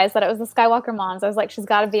realized that it was the Skywalker moms, I was like, she's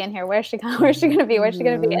got to be in here. Where's she going? Where's she going to be? Where's she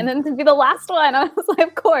going to be? And then to be the last one, I was like,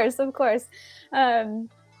 of course.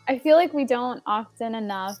 I feel like we don't often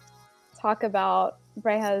enough talk about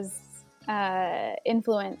Breha's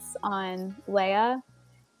influence on Leia,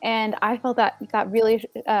 and I felt that got really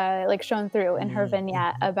like shown through in her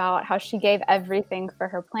vignette about how she gave everything for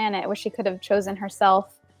her planet, where she could have chosen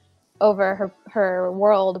herself over her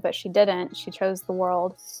world, but she didn't. She chose the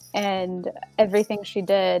world, and everything she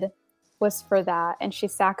did was for that, and she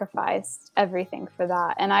sacrificed everything for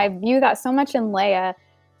that. And I view that so much in Leia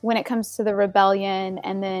when it comes to the rebellion,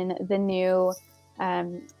 and then the new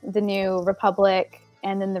Republic,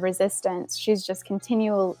 and then the Resistance. She's just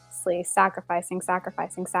continuously sacrificing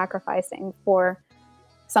for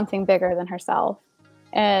something bigger than herself.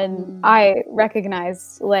 And I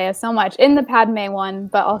recognize Leia so much in the Padme one,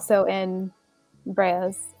 but also in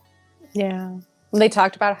Breha's. Yeah. When they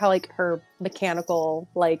talked about how like her mechanical,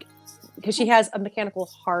 like, because she has a mechanical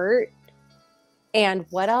heart, and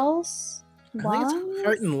what else? I think it's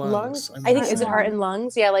heart and lungs. I think, is it Yeah. heart and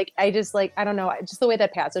lungs? Yeah, like I just like, I don't know, just the way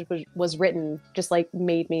that passage was written just like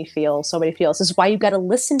made me feel so many feels. This is why you got to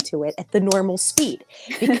listen to it at the normal speed,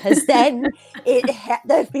 because then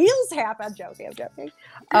the feels happen. I'm joking.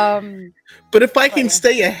 But if I can yeah.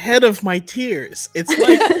 stay ahead of my tears, it's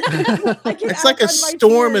like it's like a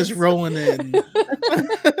storm is rolling in.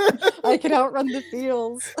 I can outrun the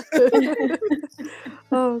feels.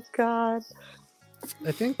 Oh God.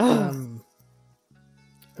 I think I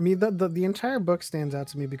mean the entire book stands out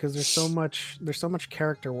to me because there's so much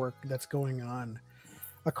character work that's going on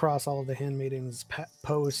across all of the handmaidens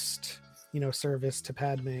post, service to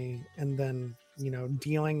Padme, and then,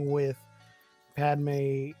 dealing with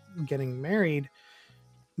Padme getting married.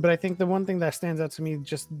 But I think the one thing that stands out to me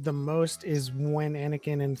just the most is when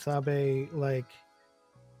Anakin and Sabe like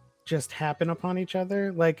just happen upon each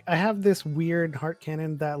other. Like, I have this weird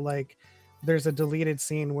heartcanon that like there's a deleted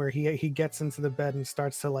scene where he gets into the bed and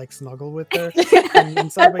starts to like snuggle with her,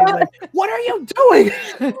 and Sabe's like, "What are you doing?"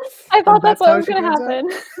 I thought that's what how was she going to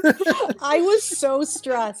finds out. happen. I was so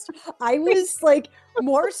stressed. I was like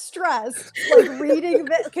more stressed, like reading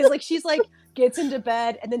this, because like she's like gets into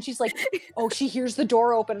bed and then she's like, oh, she hears the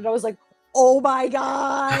door open, and I was like, oh my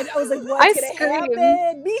God. I was like, what's gonna screamed.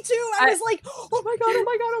 happen? Me too. I was like, oh my God, oh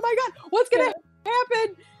my God, oh my God, what's gonna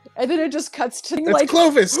happen? And then it just cuts to It's like,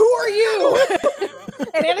 Clovis. who are you?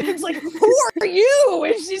 And Anakin's like, who are you?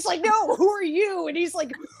 And she's like, no, who are you? And he's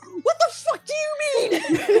like, what the fuck do you mean?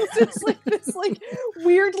 It's just like this like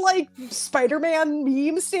weird like Spider-Man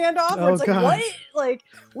meme standoff where Oh, it's like, God. what? Like,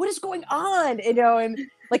 what is going on? And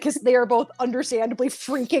like, because they are both understandably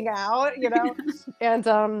freaking out,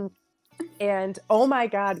 and oh my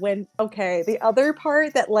God, the other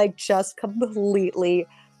part that like just completely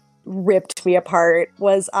ripped me apart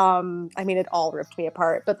was it all ripped me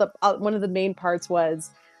apart, but the one of the main parts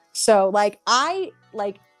was, so like I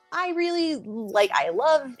really like, I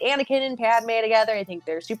love Anakin and Padme together. I think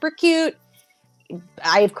they're super cute.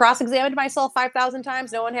 I've cross-examined myself 5,000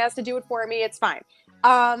 times. No one has to do it for me. It's fine.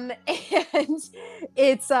 And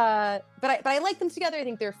it's but I like them together. I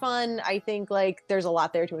think they're fun. I think like there's a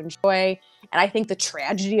lot there to enjoy, and I think the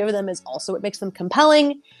tragedy of them is also what makes them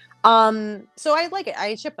compelling. So I like it.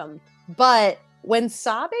 I ship them. But when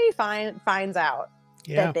Sabe finds out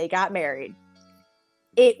that they got married,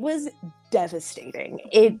 it was devastating.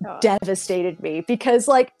 It devastated me because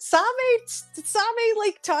like Sabe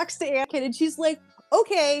like talks to Anakin and she's like,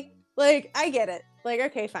 okay, like I get it. Like,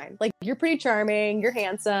 okay, fine. Like, you're pretty charming, you're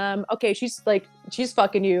handsome. Okay, she's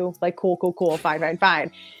fucking you. Like, cool, fine.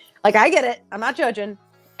 Like, I get it. I'm not judging.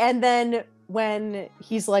 And then when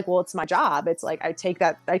he's like, well, it's my job, it's like I take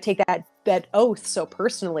that oath so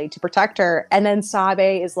personally to protect her. And then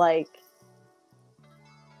Sabe is like,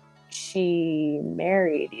 she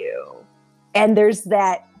married you. And there's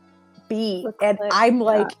that beat. And I'm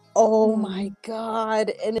like, oh my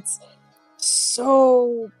God. And it's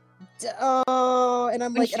so and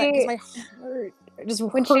I'm like, because my heart just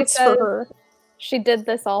hurts for her. She did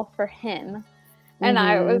this all for him. And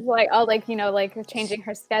I was like, oh, like, like changing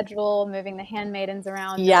her schedule, moving the handmaidens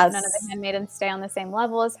around. Yes. None of the handmaidens stay on the same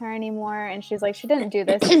level as her anymore. And she's like, she didn't do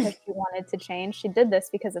this because she wanted to change. She did this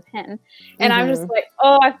because of him. And I'm just like,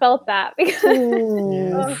 oh, I felt that. Because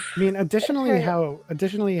I mean, additionally, how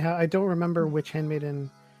I don't remember which handmaiden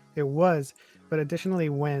it was, but additionally,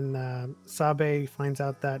 when Sabe finds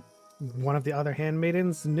out that one of the other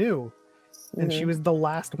handmaidens knew, and she was the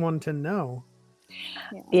last one to know.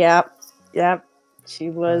 Yep. She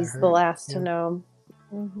was the last to know.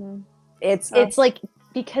 It's like,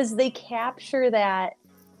 because they capture that,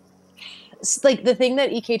 like the thing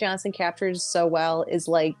that E.K. Johnson captures so well is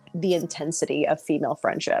like the intensity of female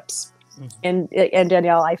friendships. And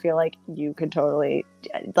Danielle, I feel like you could totally,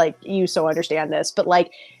 like, you so understand this, but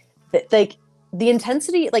like the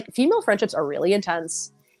intensity, like female friendships are really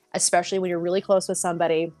intense, especially when you're really close with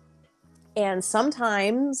somebody. And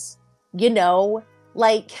sometimes,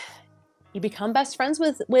 like, you become best friends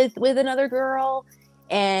with another girl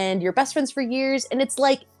and you're best friends for years. And it's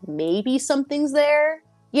like, maybe something's there,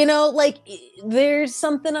 like there's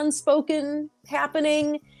something unspoken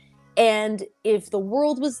happening. And if the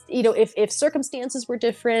world was, if circumstances were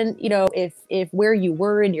different, if where you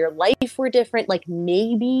were in your life were different, like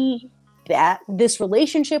maybe that this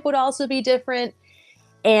relationship would also be different.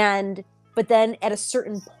 But then at a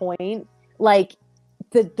certain point, like,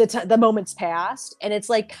 the moment's passed, and it's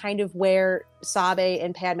like kind of where Sabe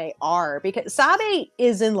and Padme are, because Sabe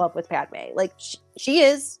is in love with Padme, like she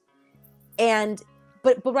is,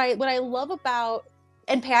 but what I love about,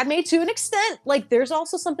 and Padme to an extent, like there's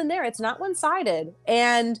also something there. It's not one-sided,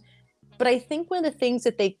 But I think one of the things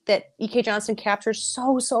that E.K. Johnston captures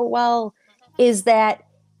so well is that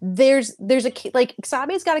there's like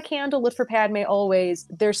Sabe's got a candle lit for Padme always.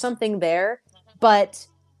 There's something there, but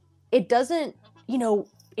it doesn't,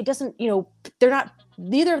 they're not,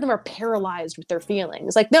 neither of them are paralyzed with their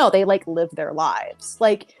feelings. Like, no, they like live their lives.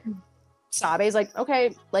 Like Sabe's like,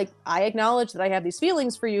 okay, like I acknowledge that I have these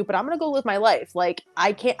feelings for you, but I'm gonna go live my life. Like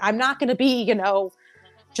I'm not gonna be,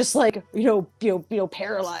 just like,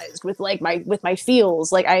 paralyzed with like my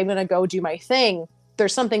feels. Like I'm gonna go do my thing.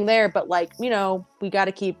 There's something there, but like, we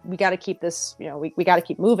gotta keep this, we gotta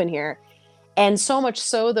keep moving here. And so much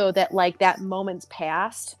so though, that like that moment's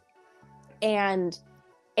passed and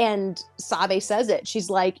Sabe says it. She's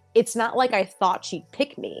like, it's not like I thought she'd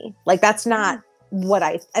pick me. Like, that's not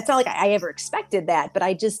it's not like I ever expected that, but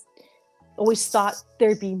I just always thought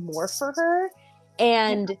there'd be more for her.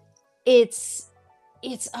 And it's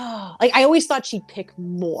like, I always thought she'd pick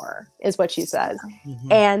more is what she says.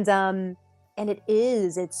 Mm-hmm. And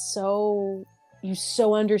it's so, you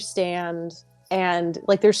so understand. And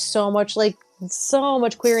like, there's so much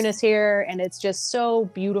queerness here, and it's just so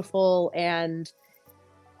beautiful, and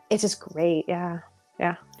it's just great. Yeah.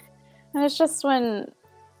 And it's just when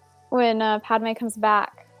Padme comes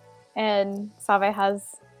back and Sabe has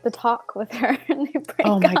the talk with her and they break up.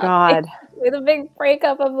 Oh my God. With a big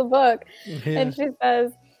breakup of the book. Yeah. And she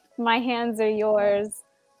says, my hands are yours.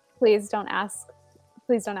 Please don't ask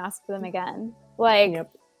for them again. Like,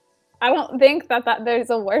 yep. I don't think that there's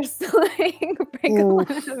a worse like breakup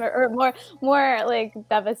or more like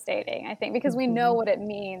devastating, I think, because we know what it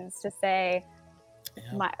means to say,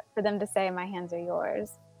 for them to say, my hands are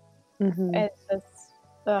yours. Mm-hmm. It's just,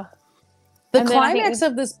 ugh. The climax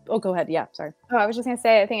of this. Oh, go ahead. Yeah, sorry. Oh, I was just gonna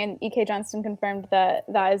say, I think, and E.K. Johnston confirmed that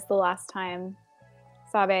is the last time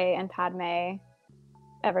Sabe and Padme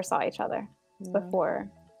ever saw each other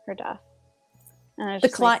before her death. And the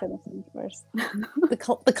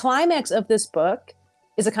climax of this book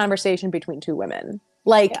is a conversation between two women.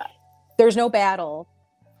 Like, there's no battle,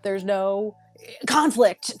 there's no big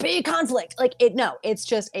conflict. Like it's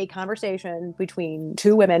just a conversation between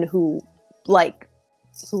two women who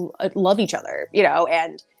love each other,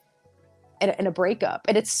 and a breakup,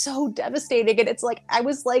 and it's so devastating. And it's like, I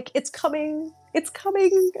was like, it's coming.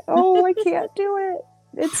 Oh, I can't do it.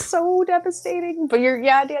 It's so devastating. But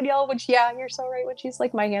Danielle, you're so right when she's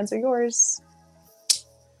like, my hands are yours.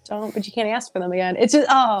 But you can't ask for them again. It's just,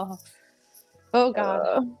 oh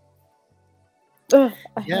God.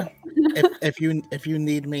 Yeah. if you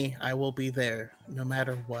need me, I will be there no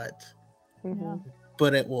matter what. Mm-hmm.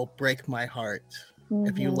 But it will break my heart. Mm-hmm.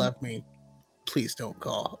 If you love me, please don't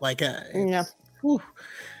call. Like, I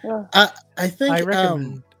think I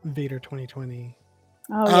recommend Vader 2020.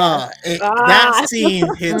 Oh yeah, that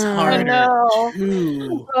scene hits harder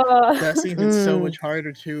too. That scene hits so much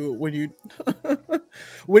harder too. When you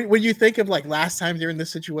when you think of like last time they're in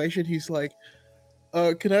this situation, he's like,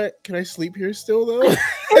 can I sleep here still though?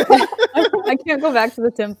 I can't go back to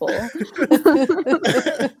the temple.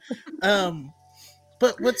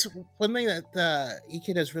 But what's one thing that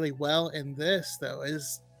EK does really well in this though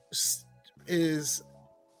is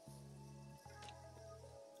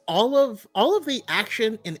all of the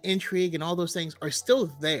action and intrigue and all those things are still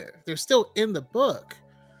there. They're still in the book,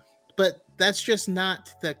 but that's just not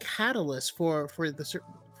the catalyst for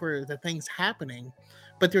the things happening.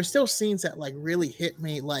 But there's still scenes that like really hit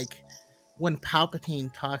me, like when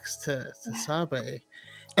Palpatine talks to Sabe,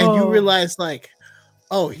 and you realize like,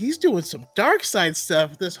 oh, he's doing some dark side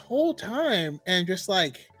stuff this whole time, and just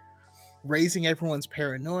like raising everyone's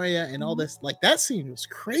paranoia and all this. Like, that scene was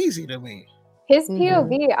crazy to me. His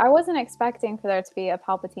POV, I wasn't expecting for there to be a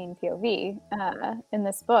Palpatine POV in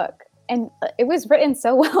this book. And it was written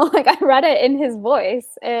so well. Like, I read it in his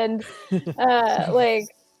voice. And like,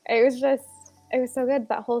 it was so good,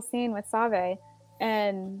 that whole scene with Sabe.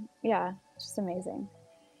 And yeah, just amazing.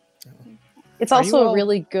 It's also a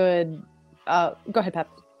really good... go ahead, Pep.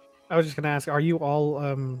 I was just going to ask, are you all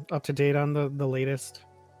up to date on the latest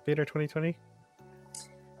Vader 2020?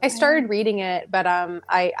 I started reading it, but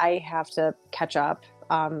I have to catch up.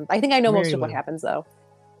 I think I know most of what happens, though.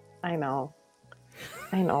 I know.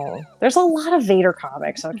 There's a lot of Vader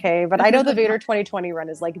comics, okay? But I know the Vader 2020 run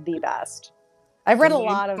is like the best. I've read a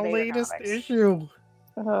lot of Vader latest comics. Issue.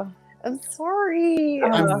 I'm sorry.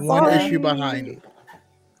 I'm one issue behind.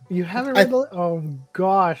 You haven't read the... Oh,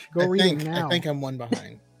 gosh. Go read it now. I think I'm one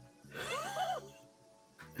behind.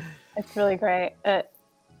 It's really great.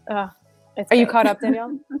 Are you caught up,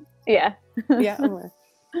 Danielle? Yeah. Yeah.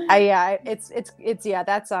 It's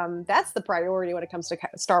that's the priority when it comes to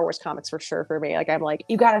Star Wars comics for sure for me. Like, I'm like,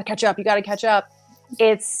 you gotta catch up.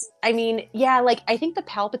 I mean, yeah, like I think the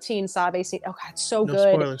Palpatine Sabe scene, oh god, so No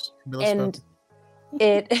good. spoilers. Miller And spoken.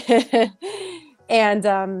 it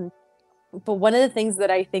and but one of the things that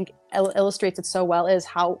I think illustrates it so well is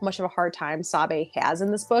how much of a hard time Sabe has in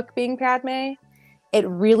this book being Padme. It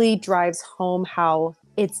really drives home how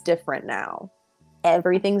it's different now.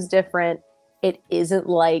 Everything's different. It isn't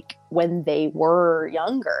like when they were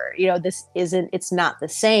younger. You know, it's not the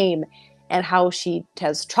same, and how she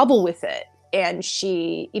has trouble with it. And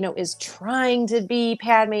she, you know, is trying to be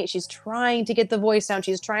Padme. She's trying to get the voice down.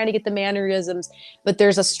 She's trying to get the mannerisms, but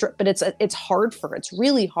it's hard for her. It's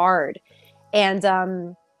really hard.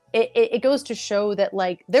 And it goes to show that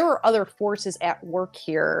like there are other forces at work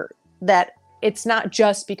here, that it's not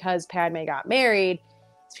just because Padme got married.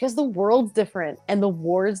 It's because the world's different and the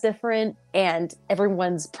war's different and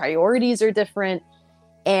everyone's priorities are different.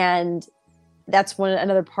 And that's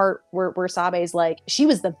another part where Sabe's like, she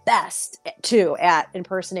was the best too at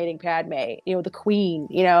impersonating Padme, you know, the queen,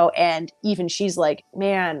 you know, and even she's like,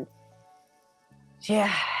 man,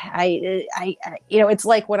 yeah, I you know, it's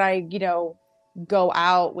like when I, you know, go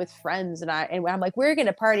out with friends and I'm like, we're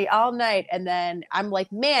gonna party all night, and then I'm like,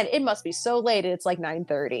 man, it must be so late, and it's like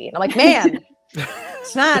 9:30, and I'm like, man,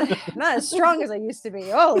 it's not as strong as I used to be.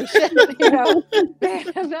 Holy shit, you know,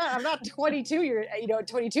 man, I'm not 22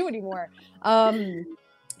 22 anymore.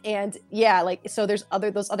 And yeah, like, so there's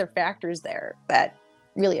those other factors there that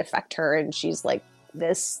really affect her, and she's like,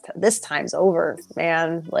 this time's over,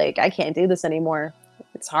 man. Like, I can't do this anymore.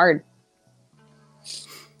 It's hard.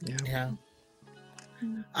 Yeah.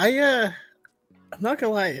 I'm not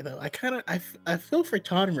gonna lie though. I feel for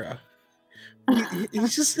Tonra.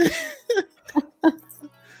 He's just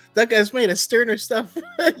that guy's made of sterner stuff,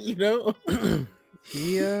 you know.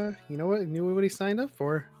 He, you know what? Knew what he signed up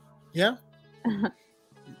for. Yeah.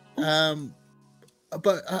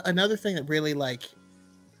 But another thing that really like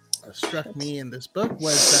struck me in this book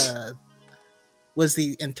was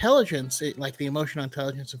the intelligence, like the emotional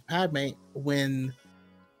intelligence of Padme when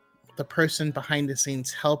the person behind the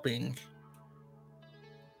scenes helping.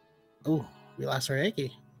 Oh, we lost our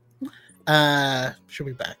Yankee. She'll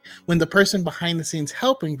be back. When the person behind the scenes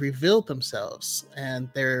helping revealed themselves and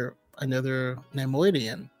they're another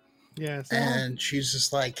Neimoidian. Yes. And she's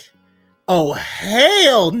just like, oh,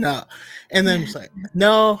 hell no. And then it's like,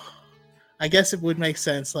 no, I guess it would make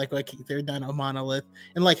sense. Like they're not a monolith,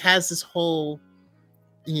 and like has this whole,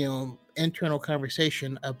 you know, internal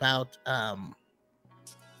conversation about,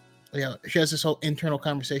 you know, she has this whole internal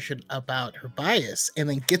conversation about her bias and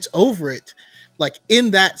then gets over it like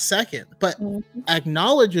in that second, but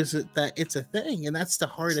acknowledges it, that it's a thing. And that's the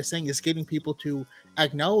hardest thing, is getting people to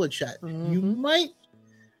acknowledge that you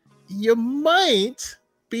might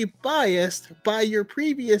be biased by your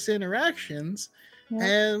previous interactions,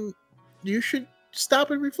 and you should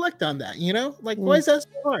stop and reflect on that, you know? Like, why is that so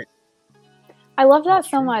hard? I love that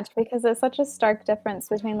so much, because it's such a stark difference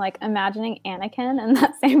between like imagining Anakin in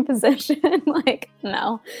that same position. Like,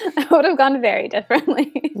 no, I would have gone very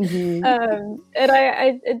differently. And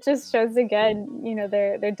it just shows again, you know,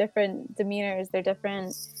 their different demeanors, their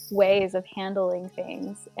different ways of handling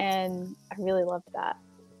things, and I really loved that.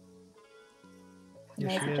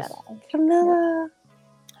 Amazing Jedi.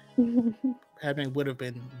 Padme would have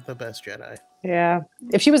been the best Jedi. Yeah,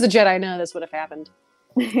 if she was a Jedi, none of this would have happened.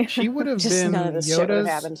 She would have been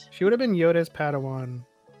Yoda's. She would have been Yoda's Padawan,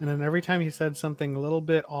 and then every time he said something a little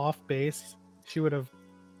bit off base, she would have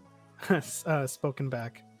spoken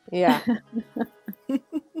back. Yeah.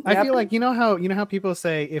 I feel like you know how people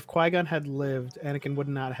say if Qui-Gon had lived, Anakin would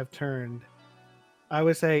not have turned. I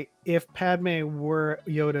would say if Padme were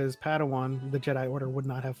Yoda's Padawan, the Jedi Order would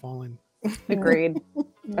not have fallen. Agreed.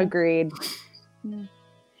 Agreed. Can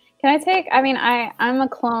I take, I'm a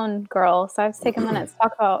clone girl, so I have to take a minute to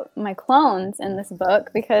talk about my clones in this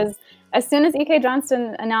book, because as soon as E.K.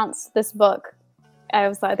 Johnston announced this book, I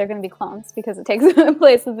was like, they're going to be clones, because it takes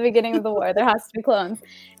place at the beginning of the war. There has to be clones.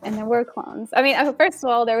 And there were clones. I mean, first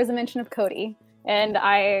of all, there was a mention of Cody, and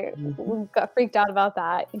I got freaked out about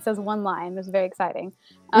that. He says one line. It was very exciting.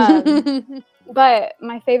 But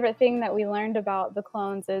my favorite thing that we learned about the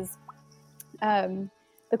clones is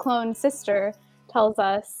the clone sister tells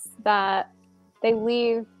us that they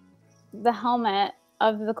leave the helmet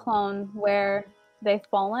of the clone where they've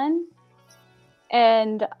fallen.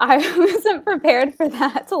 And I wasn't prepared for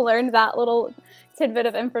that, to learn that little tidbit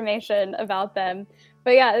of information about them.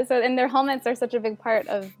 But yeah, and their helmets are such a big part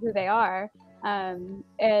of who they are. And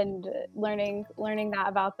learning that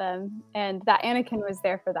about them, and that Anakin was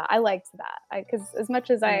there for that. I liked that, because as much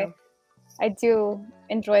as I do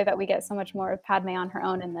enjoy that we get so much more of Padme on her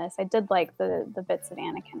own in this, I did like the bits of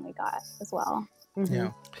Anakin we got as well. Mhm.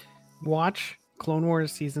 Yeah. Watch Clone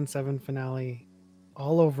Wars season 7 finale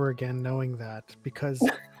all over again, knowing that, because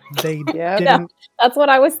they Yep. didn't That's what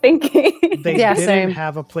I was thinking. they Yeah, didn't same.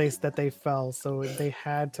 have a place that they fell, so they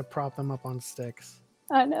had to prop them up on sticks.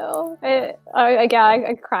 I know.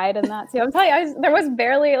 I cried in that too. I'm telling you, there was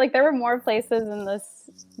barely like there were more places in this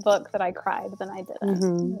book that I cried than I didn't.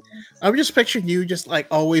 Mhm. I'm just picturing you just like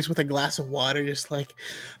always with a glass of water, just like,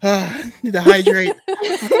 need to hydrate.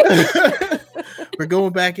 We're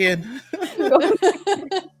going back in.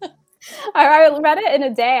 I read it in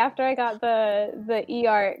a day after I got the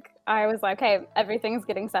e-arc. I was like, hey, everything's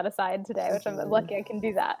getting set aside today, which I'm lucky I can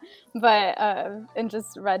do that. But and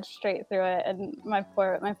just read straight through it, and my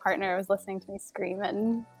partner was listening to me scream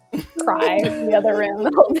and cry in the other room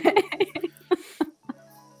the whole day.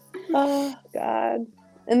 Oh God.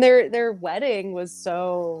 And their wedding was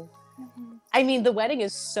so, I mean, the wedding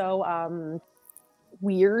is so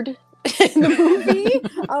weird in the movie.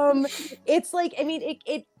 It's like, I mean,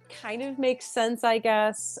 it kind of makes sense, I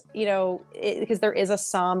guess, you know, because there is a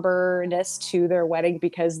somberness to their wedding,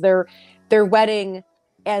 because their wedding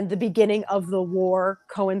and the beginning of the war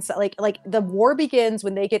coincide. Like the war begins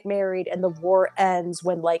when they get married, and the war ends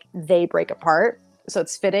when like they break apart. So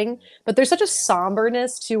it's fitting. But there's such a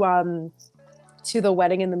somberness to the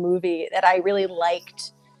wedding in the movie that I really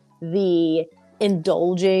liked the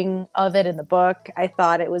indulging of it in the book. I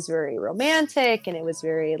thought it was very romantic, and it was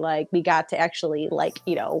very like we got to actually like,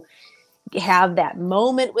 you know, have that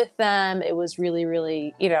moment with them. It was really,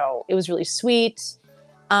 really, you know, it was really sweet.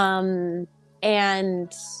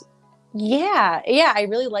 And yeah, I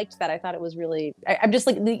really liked that. I thought it was really, I'm just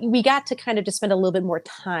like, we got to kind of just spend a little bit more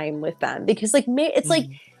time with them, because like it's like,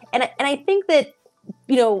 and I think that,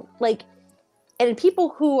 you know, like, and people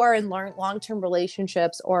who are in long-term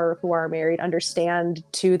relationships or who are married understand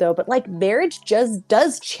too, though, but like marriage just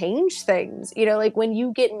does change things, you know, like when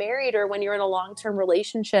you get married or when you're in a long-term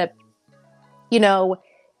relationship, you know,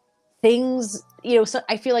 things, you know, so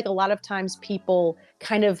I feel like a lot of times people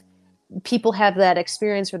have that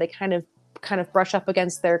experience where they kind of brush up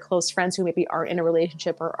against their close friends who maybe aren't in a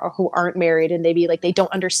relationship or who aren't married, and maybe like they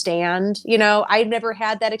don't understand, you know. I've never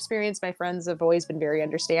had that experience. My friends have always been very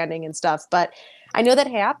understanding and stuff, but I know that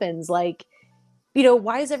happens. Like, you know,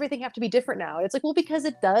 why does everything have to be different now? It's like, well, because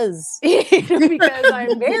it does. You know, because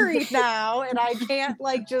I'm married now and I can't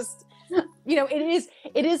like just, you know,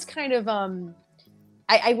 it is kind of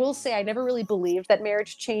I will say I never really believed that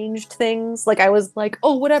marriage changed things. Like I was like,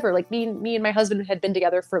 oh, whatever. Like me and my husband had been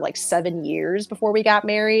together for like 7 years before we got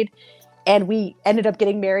married. And we ended up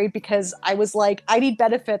getting married because I was like, I need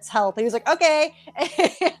benefits, health. And he was like, okay.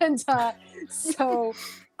 And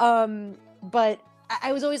but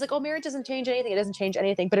I was always like, oh, marriage doesn't change anything. It doesn't change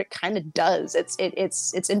anything, but it kind of does.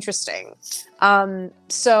 It's interesting.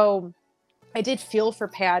 So I did feel for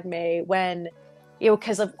Padme when, you know,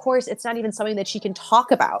 because of course it's not even something that she can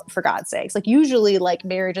talk about, for God's sakes. Like usually like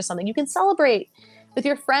marriage is something you can celebrate with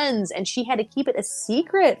your friends, and she had to keep it a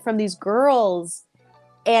secret from these girls,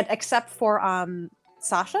 and except for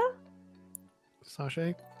Sasha,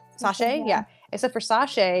 yeah, except for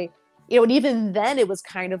Sasha, you know, and even then it was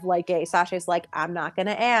kind of like Sasha's like, I'm not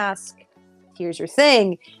gonna ask, here's your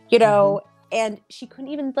thing, you know. And she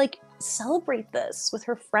couldn't even like celebrate this with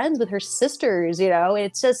her friends, with her sisters, you know.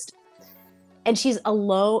 It's just, and she's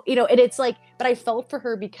alone, you know, and it's like, but I felt for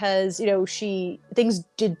her because, you know, things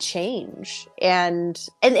did change, and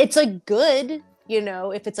it's like good, you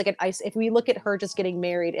know, if it's like if we look at her just getting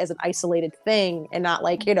married as an isolated thing and not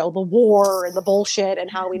like, you know, the war and the bullshit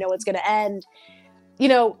and how we know it's going to end, you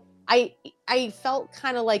know. I felt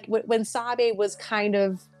kind of like when Sabe was kind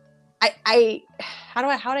of, how do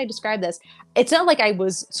I describe this? It's not like I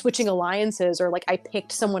was switching alliances or like I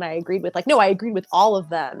picked someone I agreed with. Like, no, I agreed with all of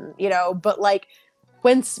them, you know. But like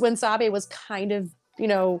when Sabe was kind of, you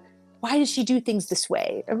know, why does she do things this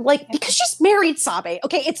way? I'm like, because she's married Sabe.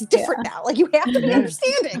 Okay, it's different now. Like you have to be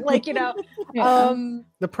understanding. Like, you know,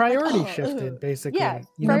 the priority shifted basically. Yeah,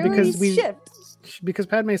 you know, shift. Because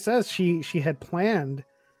Padme says she had planned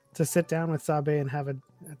to sit down with Sabe and have a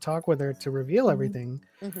talk with her to reveal everything.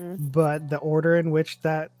 But the order in which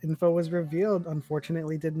that info was revealed,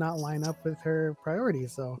 unfortunately, did not line up with her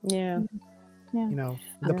priorities. So, yeah. you know,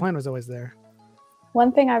 the plan was always there.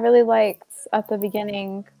 One thing I really liked at the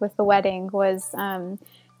beginning with the wedding was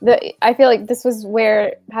I feel like this was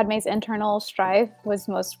where Padme's internal strife was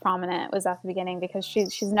most prominent, was at the beginning, because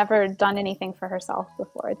she's never done anything for herself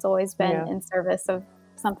before. It's always been in service of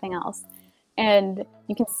something else. And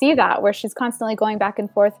you can see that where she's constantly going back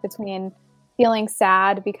and forth between feeling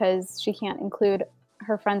sad because she can't include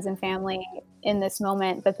her friends and family in this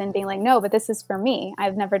moment, but then being like, no, but this is for me.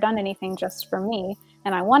 I've never done anything just for me.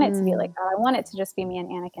 And I want it to be like that. I want it to just be me and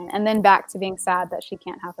Anakin. And then back to being sad that she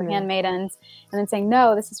can't have her handmaidens, and then saying,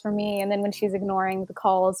 no, this is for me. And then when she's ignoring the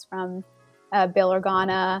calls from Bail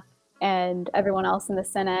Organa and everyone else in the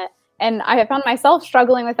Senate. And I found myself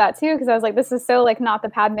struggling with that too, because I was like, this is so like not the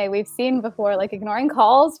Padme we've seen before, like ignoring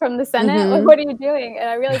calls from the Senate. Like, what are you doing? And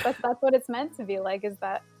I realized that's what it's meant to be like, is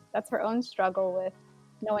that's her own struggle with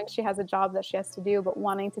knowing she has a job that she has to do, but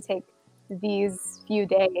wanting to take these few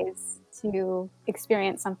days to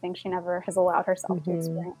experience something she never has allowed herself to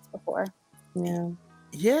experience before. Yeah.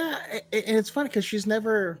 Yeah, and it's funny because she's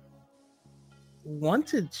never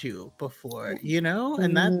wanted to before, you know,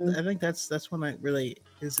 and that I think that's one that really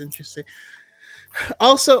is interesting.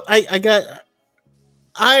 Also, I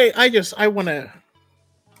want to,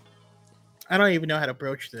 I don't even know how to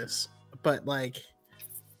broach this, but like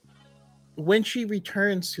when she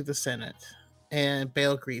returns to the Senate and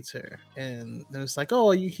Bail greets her and it was like, oh,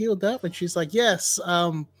 are you healed up? And she's like, yes,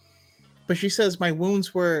 but she says my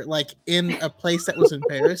wounds were like in a place that was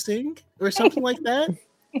embarrassing or something like that.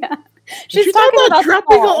 Yeah. She's talking about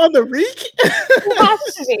dropping on the reek.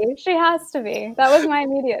 She has to be. That was my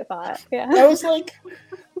immediate thought. Yeah. I was like,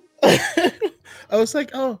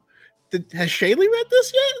 oh, has Shaylee read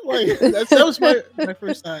this yet? Like that was my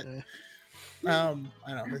first thought. I don't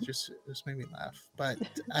know. It just made me laugh. But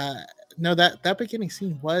no, that beginning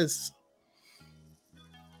scene was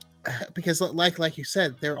because like you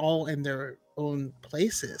said, they're all in their own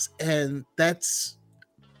places, and it's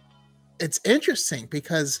interesting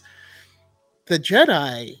because the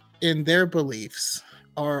Jedi in their beliefs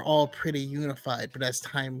are all pretty unified, but as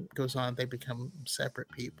time goes on, they become separate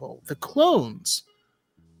people. The clones,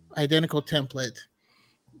 identical template,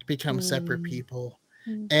 become separate people.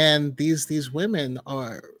 And these women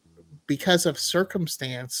are, because of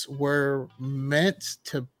circumstance, were meant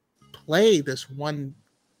to play this one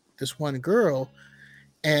girl,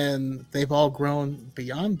 and they've all grown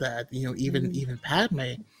beyond that, you know, even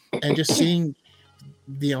Padme, and just seeing,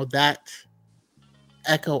 you know, that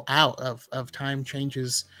echo out of time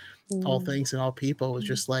changes all things and all people was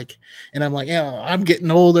just like, and I'm like, yeah, I'm getting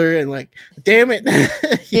older and like, damn it.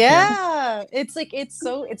 Yeah. It's like, it's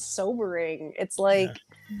sobering. It's like,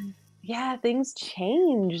 yeah, things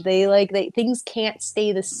change. Things can't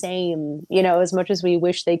stay the same, you know, as much as we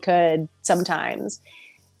wish they could sometimes.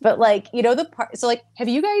 But like, you know, so like, have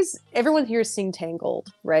you guys, everyone here has seen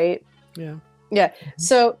Tangled, right? Yeah. Yeah.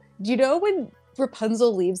 So do you know when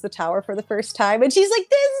Rapunzel leaves the tower for the first time and she's like,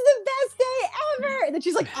 this is the best day ever, and then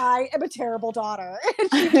she's like, I am a terrible daughter, and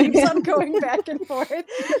she keeps on going back and forth.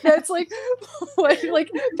 That's like what like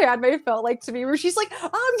Padme felt like to me, where she's like, I'm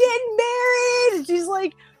getting married, and she's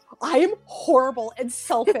like, I am horrible and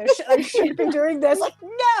selfish and I shouldn't be doing this. Like,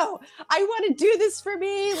 no, I want to do this for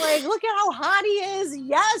me. Like, look at how hot he is.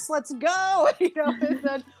 Yes, let's go. You know, and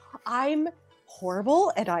then I'm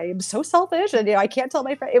horrible and I am so selfish, and you know, I can't tell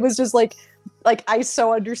my friend. It was just like I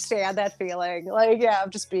so understand that feeling. Like, yeah,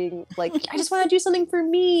 I'm just being like, I just want to do something for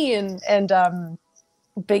me, and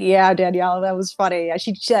but yeah, Danielle, that was funny.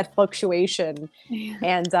 She had fluctuation,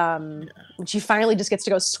 and she finally just gets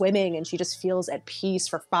to go swimming, and she just feels at peace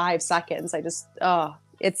for 5 seconds. I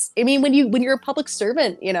mean, when you're a public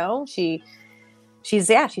servant, you know, she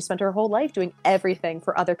spent her whole life doing everything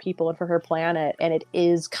for other people and for her planet, and it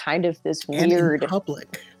is kind of this weird in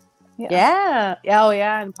public. Yeah. Oh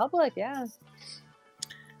yeah, in public. Yeah.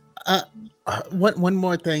 One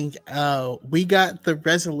more thing. We got the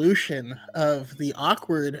resolution of the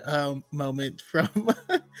awkward moment from.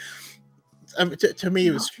 To me,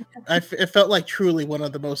 it was. It felt like truly one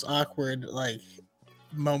of the most awkward like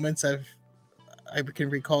moments I can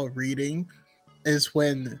recall reading, is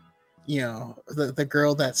when, you know, the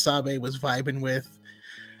girl that Sabe was vibing with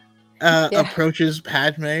approaches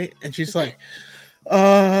Padme, and she's like,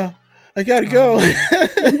 I gotta go.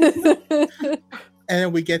 And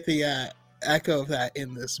then we get the echo of that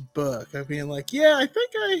in this book of being like, yeah, I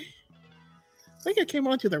think I came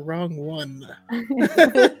onto the wrong one.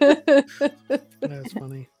 That's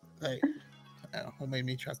funny. Like, what made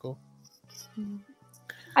me chuckle.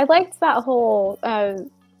 I liked that whole,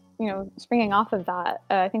 you know, springing off of that.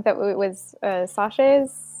 I think that it was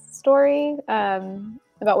Sasha's story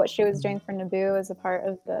about what she was doing for Naboo as a part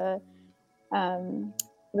of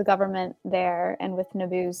the government there, and with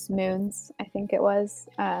Naboo's moons, I think it was.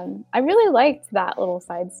 I really liked that little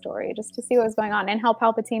side story, just to see what was going on, and how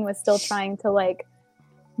Palpatine was still trying to like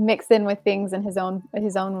mix in with things in his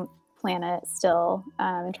own planet still,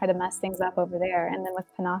 and try to mess things up over there, and then with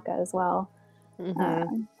Panaka as well.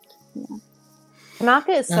 Panaka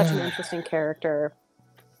is such an interesting character.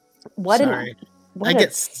 Sorry. What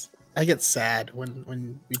I get sad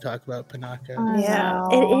when we talk about Panaka. Yeah,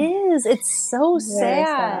 know. it is. It's so Very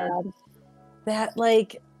sad that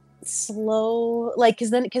like slow, like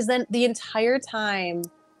because then the entire time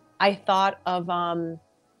I thought of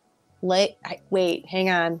wait, hang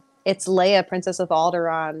on, it's Leia, Princess of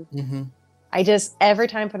Alderaan. Mm-hmm. I just every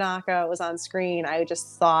time Panaka was on screen, I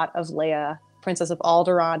just thought of Leia, Princess of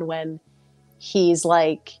Alderaan, when he's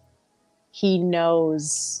like, he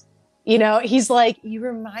knows. You know, he's like, you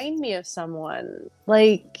remind me of someone.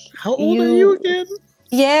 Like, How old are you again?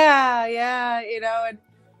 Yeah, you know,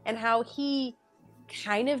 and how he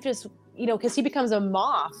kind of just, you know, because he becomes a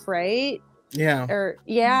Moff, right? Yeah.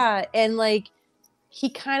 And like he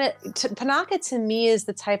kind of Panaka to me is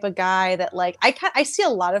the type of guy that like I see a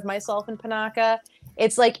lot of myself in Panaka.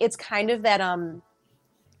 It's like it's kind of that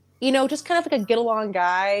you know, just kind of like a get along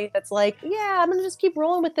guy that's like, yeah, I'm gonna just keep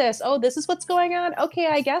rolling with this. Oh, this is what's going on. Okay,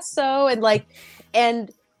 I guess so. And like,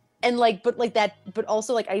 and like, but like that, but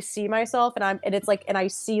also like I see myself and it's like, and I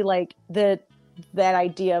see like that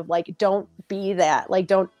idea of like, don't be that, like,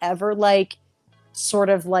 don't ever like sort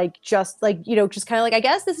of like, just like, you know, just kind of like, I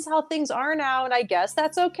guess this is how things are now. And I guess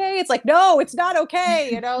that's okay. It's like, no, it's not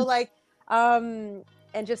okay. You know, like,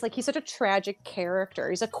 and just like he's such a tragic character.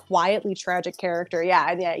 He's a quietly tragic character.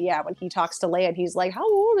 Yeah. When he talks to Leia, and he's like, "How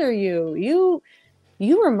old are you?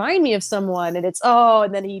 You remind me of someone." And it's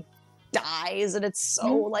and then he dies, and it's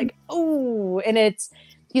so like and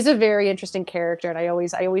he's a very interesting character, and I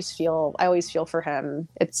always feel for him.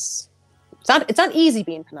 It's not easy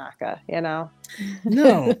being Panaka, you know.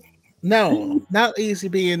 No, not easy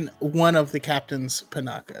being one of the captains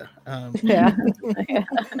Panaka. Yeah.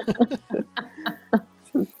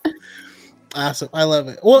 Awesome, I love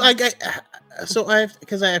it. Well,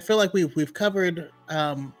 because I feel like we've covered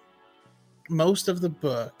most of the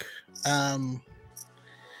book.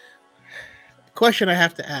 Question I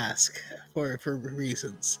have to ask for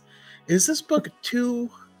reasons: is this book too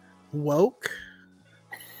woke?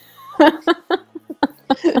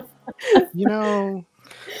 You know,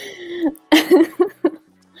 I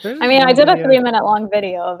mean, I did a 3-minute long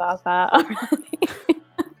video about that already.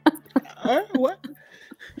 What?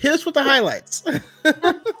 Hit us with the highlights.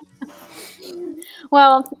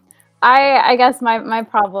 Well, I guess my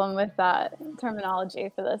problem with that terminology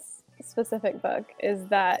for this specific book is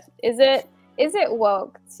that is it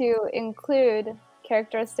woke to include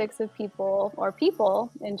characteristics of people or people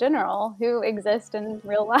in general who exist in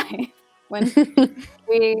real life when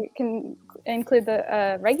we can include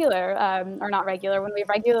the regular or not regular when we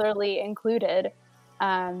regularly included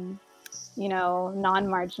you know,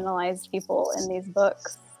 non-marginalized people in these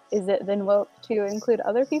books? Is it then woke to include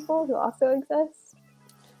other people who also exist?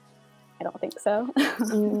 I don't think so.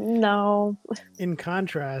 No. In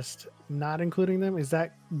contrast, not including them,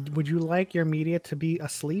 would you like your media to be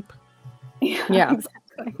asleep? Yeah.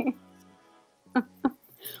 Exactly.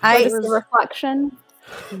 Just a reflection.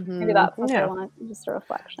 Mm-hmm. Maybe that's what I want. Just a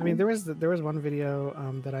reflection. I mean, there was one video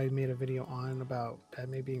that I made a video on about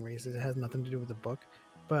Padme being racist. It has nothing to do with the book,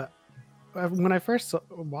 but when I first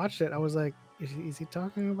watched it, I was like, is he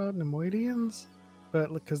talking about Nemoidians?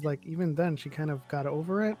 But because like even then she kind of got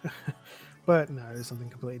over it. But no, it was something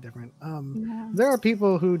completely different. There are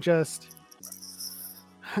people who just,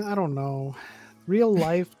 I don't know, real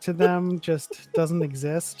life to them just doesn't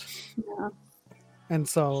exist. Yeah. And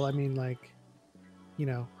so I mean, like, you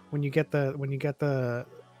know, when you get the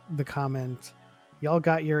comment, y'all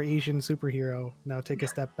got your Asian superhero, now take a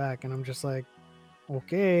step back, and I'm just like,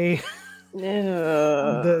 okay.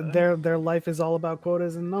 Their life is all about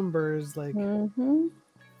quotas and numbers. Like, you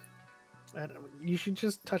should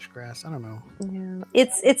just touch grass. I don't know. Yeah,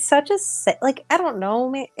 it's such a like, I don't know,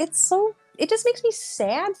 man. It just makes me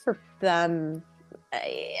sad for them.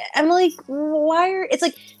 I'm like, it's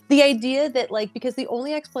like the idea that like, because the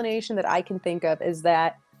only explanation that I can think of is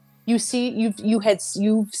that you've seen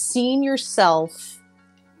yourself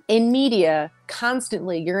in media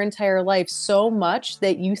constantly your entire life so much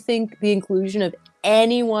that you think the inclusion of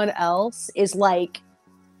anyone else is like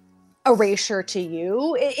erasure to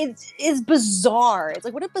you. It's bizarre. It's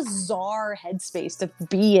like, what a bizarre headspace to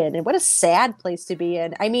be in, and what a sad place to be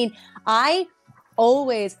in. I mean,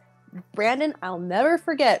 Brandon, I'll never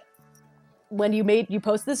forget when you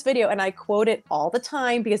posted this video, and I quote it all the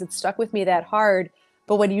time because it stuck with me that hard.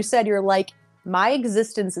 But when you said, you're like, my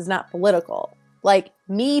existence is not political. Like,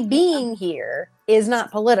 me being here is not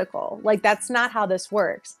political. Like, that's not how this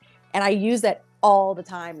works. And I use that all the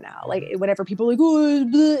time now. Like, whenever people are like,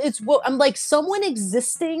 oh, I'm like, someone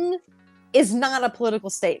existing is not a political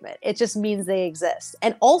statement. It just means they exist.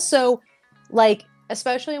 And also, like,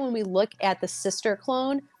 especially when we look at the sister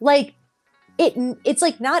clone, like it's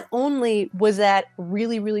like not only was that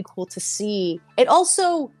really, really cool to see, it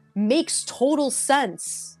also makes total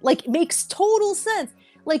sense. Like, it makes total sense.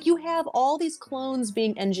 Like, you have all these clones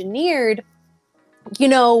being engineered, you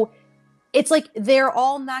know, it's like they're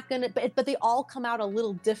all not gonna, but they all come out a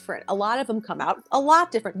little different. A lot of them come out a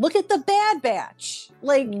lot different. Look at the Bad Batch,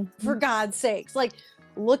 like, for God's sakes, like,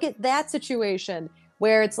 look at that situation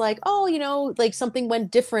where it's like, oh, you know, like something went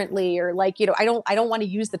differently, or like, you know, I don't want to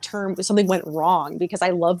use the term something went wrong, because I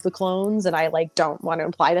love the clones and I like don't want to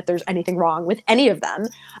imply that there's anything wrong with any of them.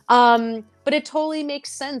 But it totally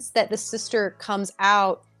makes sense that the sister comes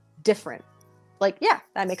out different. Like, yeah,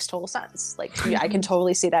 that makes total sense. Like, yeah, I can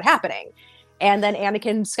totally see that happening. And then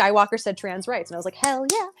Anakin Skywalker said trans rights, and I was like, hell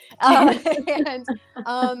yeah.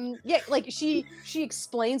 Yeah, like she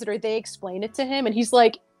explains it, or they explain it to him, and he's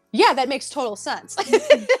like, yeah, that makes total sense.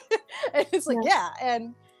 And it's like, yeah.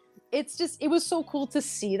 And it's just, it was so cool to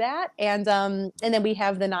see that. And then we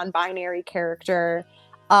have the non-binary character,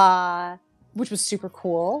 which was super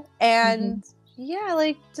cool. And yeah,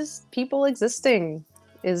 like, just people existing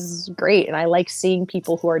is great. And I like seeing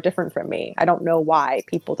people who are different from me. I don't know why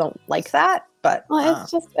people don't like that, but well,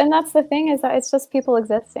 it's just, and that's the thing, is that it's just people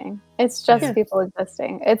existing. It's just people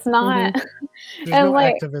existing. It's not there's no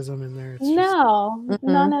like, activism in there. It's no, just...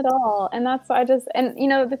 none at all. And that's why I just, and you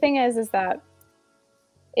know, the thing is that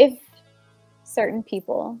if certain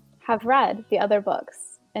people have read the other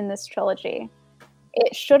books in this trilogy,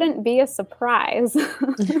 it shouldn't be a surprise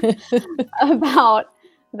about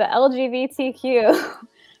the LGBTQ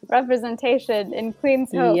representation in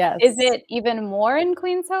Queen's Hope. Yes. Is it even more in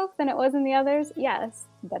Queen's Hope than it was in the others? Yes,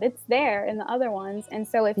 but it's there in the other ones. And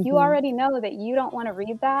so if you already know that you don't want to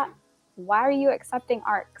read that, why are you accepting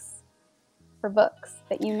arcs for books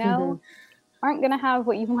that you know aren't going to have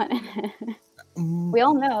what you want in it? We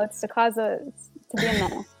all know it's to be a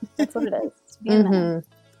menace. That's what it is. To be a menace.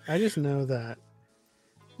 I just know that,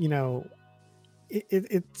 you know,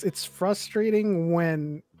 it's frustrating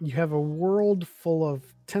when you have a world full of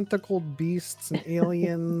tentacled beasts and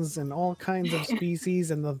aliens and all kinds of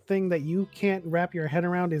species, and the thing that you can't wrap your head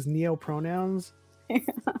around is neo-pronouns.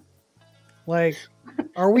 Like,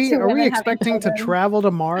 are we expecting to travel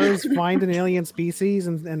to Mars, find an alien species,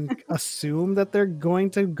 and assume that they're going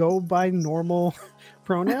to go by normal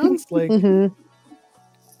pronouns? Like,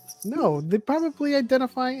 no, they probably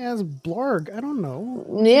identify as Blarg. I don't know.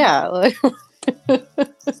 Yeah. Like...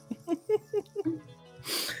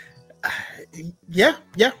 yeah,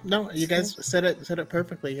 no, you guys said it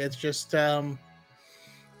perfectly. It's just so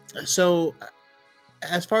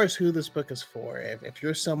as far as who this book is for, if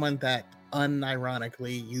you're someone that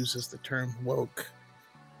unironically uses the term woke,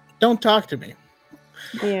 don't talk to me.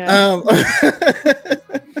 Yeah.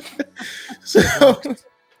 So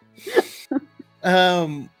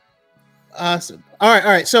awesome. All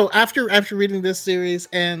right. So after reading this series,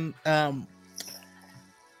 and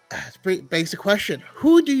basic question: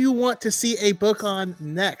 who do you want to see a book on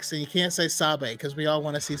next? And you can't say Sabe, because we all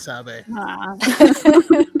want to see Sabe.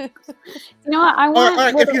 You know what? I want. All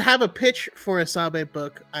right, if you have a pitch for a Sabe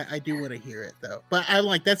book, I do want to hear it though. But I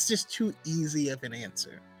like, that's just too easy of an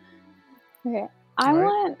answer. Okay, I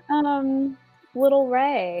want little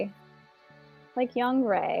Rey, like young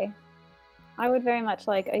Rey. I would very much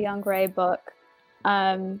like a young Rey book,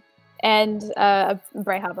 and a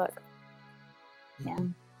Breha book. Yeah.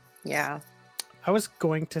 Yeah. I was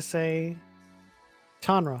going to say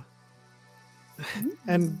Tanra,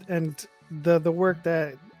 and the work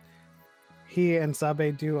that he and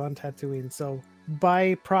Sabe do on Tatooine. So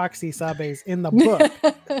by proxy, Sabe's in the book,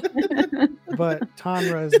 but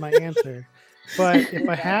Tanra is my answer. But if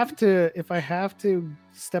I have to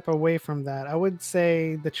step away from that, I would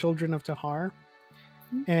say the Children of Tahar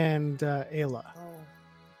and Ayla.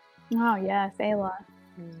 Oh yes, Ayla.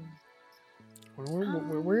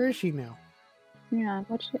 Where is she now? Yeah,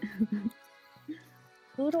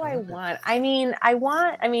 who do I want? I mean,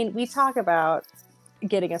 we talk about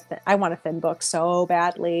getting I want a Finn book so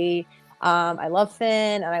badly. I love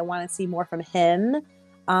Finn, and I want to see more from him.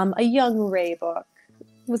 A young Rey book.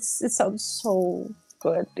 It sounds so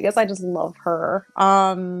good, because I just love her.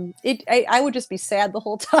 I would just be sad the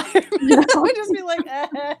whole time. I would just be like,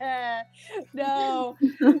 no,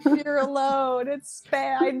 you're alone. It's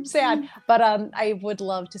bad. I'm sad. But I would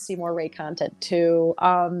love to see more Rey content too.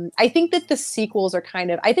 I think that the sequels are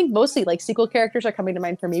I think mostly like sequel characters are coming to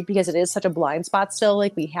mind for me, because it is such a blind spot still.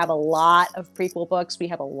 Like, we have a lot of prequel books. We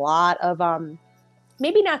have a lot of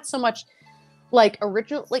maybe not so much like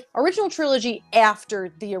original trilogy after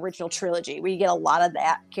the original trilogy. We get a lot of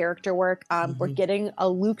that character work. We're getting a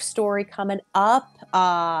Luke story coming up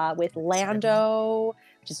with Lando,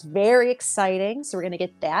 which is very exciting. So we're gonna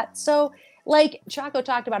get that. So like Chaco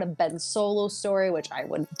talked about a Ben Solo story, which I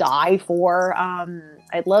would die for.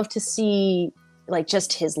 I'd love to see like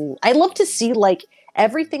just his. I'd love to see like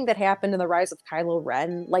everything that happened in the Rise of Kylo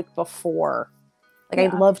Ren, like before. Like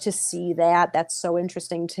I'd love to see that. That's so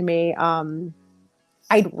interesting to me.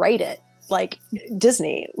 I'd write it. Like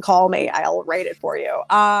Disney, call me. I'll write it for you.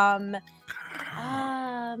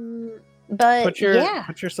 But put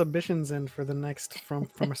your submissions in for the next from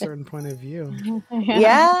a certain point of view.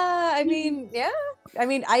 I mean,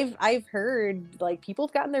 I've heard like people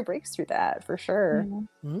have gotten their breaks through that for sure.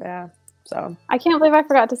 Yeah. So I can't believe I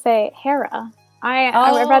forgot to say Hera.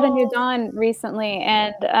 I read A New Dawn recently,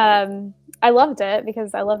 and I loved it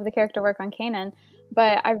because I love the character work on Kanan.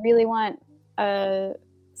 But I really want a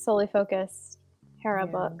solely focused Hera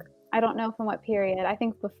book. I don't know from what period. I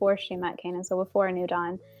think before she met Kanan, so before A New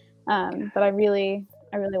Dawn. But I really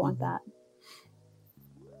want that.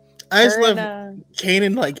 I just love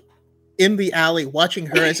Kanan like in the alley watching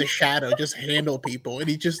her as a shadow just handle people, and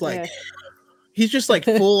he's just like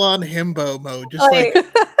full on himbo mode, just like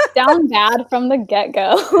down bad from the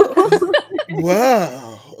get-go.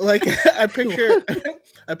 Whoa. Like I picture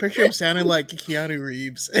him sounding like Keanu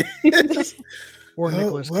Reeves. Or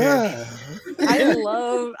Nicolas Cage. I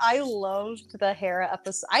loved the Hera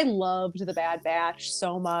episode. I loved the Bad Batch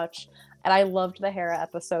so much. And I loved the Hera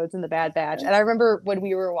episodes in the Bad Batch. And I remember when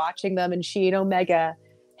we were watching them and she and Omega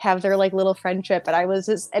have their like little friendship, and I was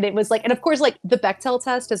just, and it was like, and of course like the Bechdel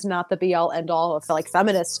test is not the be all end all of like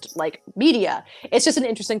feminist like media. It's just an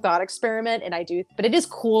interesting thought experiment, and but it is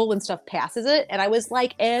cool when stuff passes it. And I was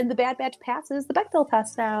like, and the Bad Batch passes the Bechdel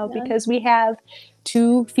test now because we have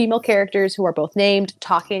two female characters who are both named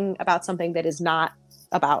talking about something that is not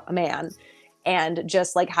about a man, and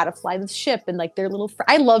just like how to fly the ship, and like their little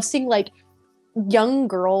I love seeing like young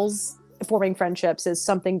girls forming friendships is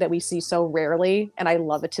something that we see so rarely, and I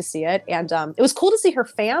love it to see it. And it was cool to see her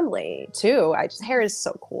family too. Hera is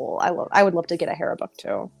so cool. I would love to get a Hera book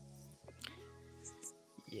too.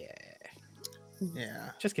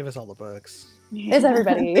 Yeah. Just give us all the books. It's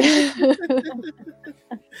everybody.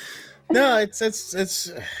 No,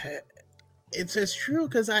 it's true,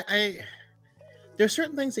 because I there's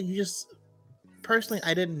certain things that you just personally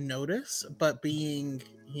I didn't notice, but being,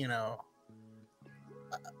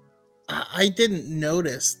 I didn't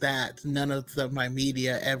notice that none of my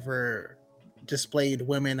media ever displayed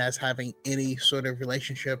women as having any sort of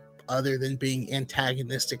relationship other than being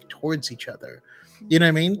antagonistic towards each other. You know what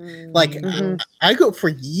I mean? Like I go for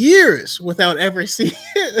years without ever seeing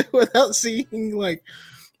like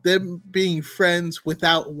them being friends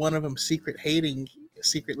without one of them secretly hating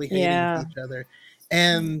each other.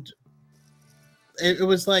 And it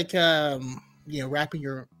was like wrapping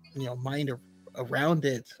your mind around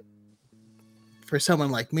it. For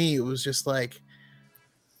someone like me, it was just like,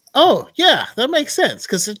 oh yeah, that makes sense,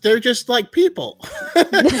 because they're just like people.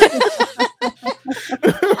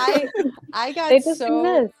 I got they just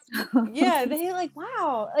so they like,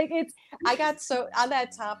 wow, like I got so on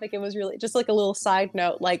that topic. It was really just like a little side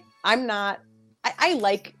note. Like I'm a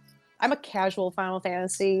casual Final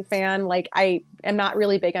Fantasy fan. Like I am not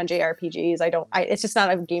really big on JRPGs. It's just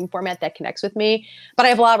not a game format that connects with me. But I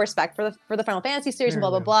have a lot of respect for the Final Fantasy series and blah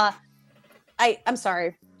blah blah. I'm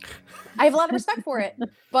sorry. I have a lot of respect for it.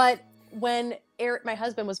 But when Eric, my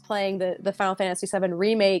husband, was playing the Final Fantasy VII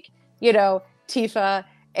remake, Tifa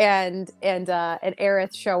and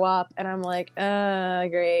Aerith show up, and I'm like,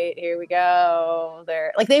 great, here we go.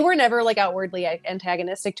 They were never like outwardly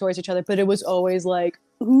antagonistic towards each other, but it was always like,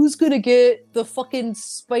 who's gonna get the fucking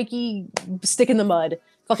spiky stick in the mud?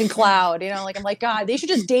 Fucking Cloud, like I'm like, God, they should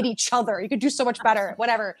just date each other. You could do so much better,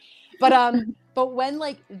 whatever. But when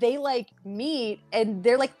like they like meet and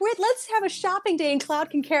they're like, let's have a shopping day and Cloud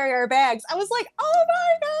can carry our bags, I was like, oh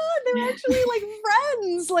my God, they're actually like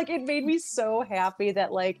friends. Like it made me so happy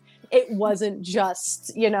that like it wasn't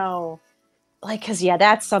just, because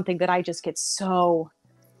that's something that I just get so,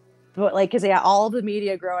 but like, because all the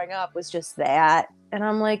media growing up was just that. And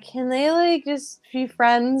I'm like, can they like just be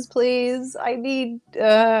friends, please? I need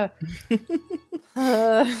I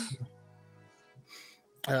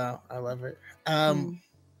love it.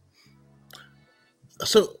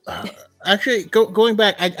 So actually, going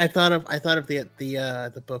back, I thought of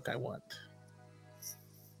the book I want.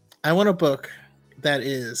 I want a book that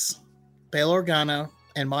is Bail Organa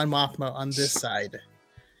and Mon Mothma on this side,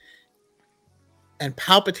 and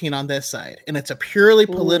Palpatine on this side, and it's a purely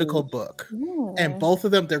political book. Ooh. And both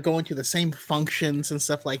of them, they're going to the same functions and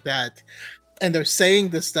stuff like that, and they're saying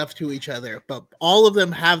this stuff to each other, but all of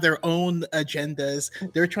them have their own agendas.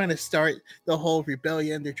 They're trying to start the whole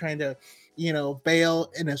rebellion. They're trying to,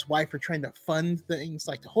 Bail and his wife are trying to fund things.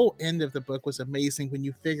 Like, the whole end of the book was amazing when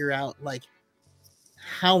you figure out like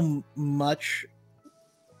how much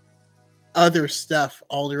other stuff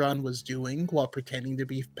Alderaan was doing while pretending to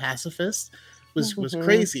be pacifist was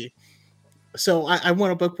crazy. So I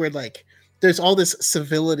want a book where like there's all this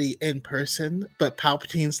civility in person, but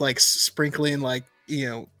Palpatine's like sprinkling like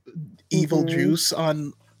evil juice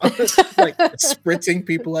on like spritzing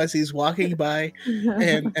people as he's walking by,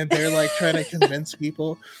 and they're like trying to convince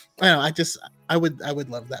people. I don't know. I would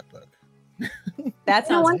love that book. That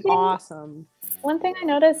sounds awesome. One thing I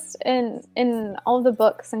noticed in all of the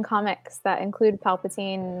books and comics that include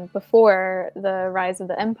Palpatine before the rise of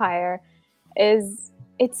the Empire is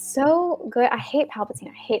it's so good. I hate Palpatine.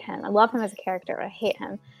 I hate him. I love him as a character, but I hate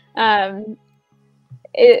him.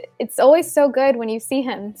 It's always so good when you see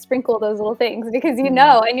him sprinkle those little things because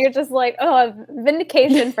and you're just like, oh,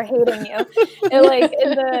 vindication for hating you. And like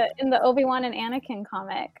in the Obi-Wan and Anakin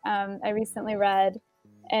comic, I recently read,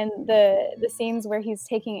 and the scenes where he's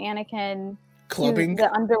taking Anakin clubbing to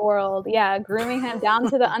the underworld, grooming him down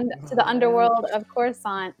to the underworld of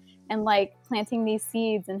Coruscant, and like planting these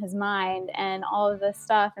seeds in his mind and all of this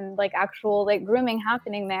stuff, and like actual like grooming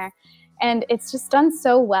happening there, and it's just done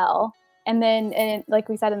so well. And then, like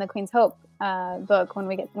we said in the Queen's Hope book,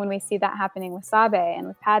 when we see that happening with Sabe and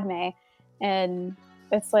with Padme, and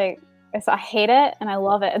it's like I hate it and I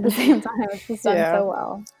love it at the same time. It's just done so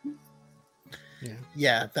well.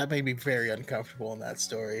 Yeah, that made me very uncomfortable in that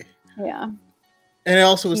story. Yeah. And it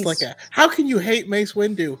also was how can you hate Mace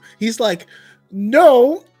Windu? He's like,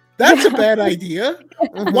 no, that's a bad idea.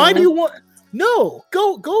 Why do you want? No,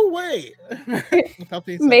 go away.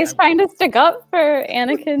 Mace trying to stick up for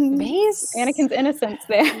Anakin's innocence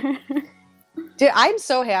there. Dude, I'm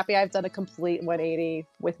so happy I've done a complete 180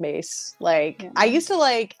 with Mace. Like, I used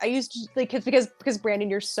to because Brandon,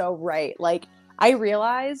 you're so right. Like, I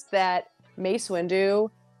realized that Mace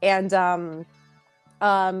Windu and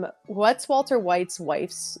what's Walter White's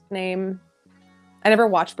wife's name? I never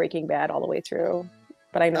watched Breaking Bad all the way through,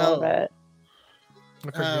 but I know of it.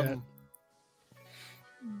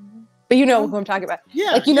 But you know who I'm talking about.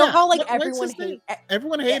 Yeah. Like, how like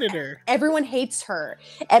everyone hated her. Everyone hates her.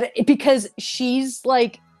 And because she's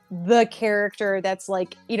like the character that's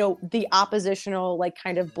like, the oppositional, like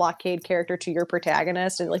kind of blockade character to your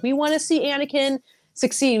protagonist. And like, we want to see Anakin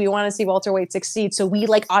succeed. We want to see Walter White succeed. So we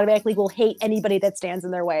like automatically will hate anybody that stands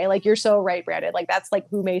in their way. Like, you're so right, Brandon. Like, that's like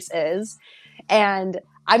who Mace is. And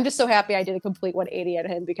I'm just so happy I did a complete 180 at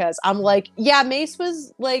him, because I'm like, yeah, Mace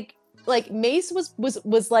was like Mace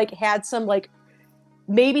was like had some like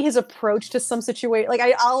maybe his approach to some situation. Like,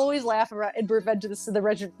 I'll always laugh about in Revenge of the Sith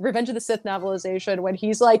novelization when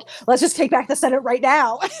he's like, let's just take back the Senate right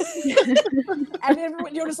now. And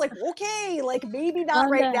everyone, you're just like, okay, like maybe not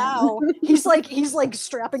right now. He's like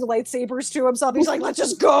strapping lightsabers to himself. He's like, let's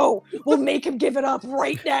just go. We'll make him give it up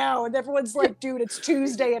right now. And everyone's like, dude, it's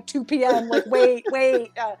Tuesday at 2 p.m. Like, wait.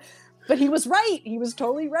 But he was right. He was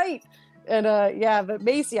totally right. And but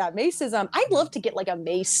Mace is I'd love to get like a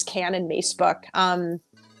Mace canon Mace book. I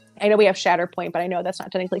know we have Shatterpoint, but I know that's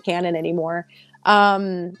not technically canon anymore.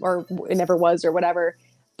 Or it never was or whatever.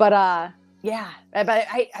 But I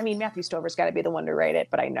mean Matthew Stover's got to be the one to write it,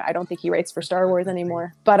 but I don't think he writes for Star Wars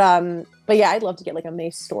anymore. But yeah, I'd love to get like a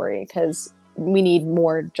Mace story, because we need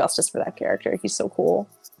more justice for that character. He's so cool.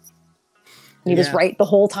 He was right the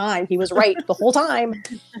whole time.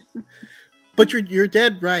 But you're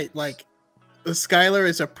dead right. Like, Skylar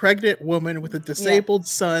is a pregnant woman with a disabled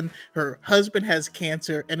son. Her husband has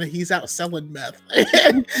cancer, and he's out selling meth.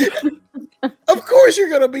 Of course,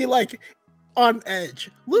 you're gonna be like on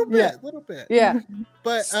edge, a little bit. Yeah,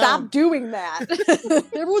 but stop doing that.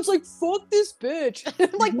 Everyone's like, "Fuck this bitch."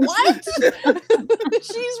 I'm like, what?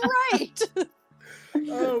 She's right.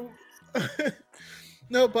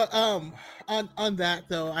 No, but on that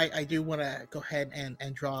though, I do want to go ahead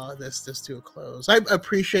and draw this to a close. I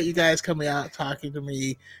appreciate you guys coming out, talking to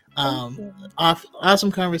me.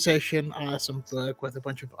 Awesome conversation, awesome book with a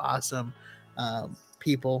bunch of awesome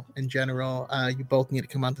people in general. You both need to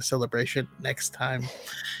come on the celebration next time.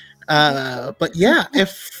 But yeah,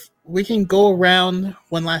 if we can go around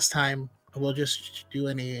one last time, we'll just do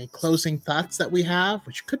any closing thoughts that we have,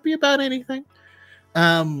 which could be about anything.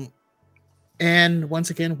 And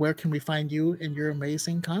once again, where can we find you and your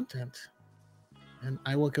amazing content? And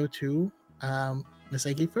I will go to Miss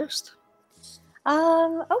Eggy first.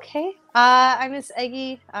 Okay. I'm Miss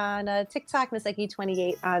Eggy on TikTok, Miss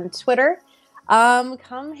Eggy28 on Twitter.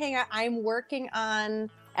 Come hang out. I'm working on,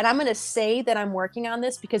 and I'm gonna say that I'm working on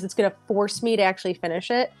this because it's gonna force me to actually finish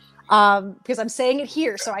it. Because I'm saying it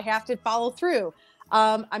here, so I have to follow through.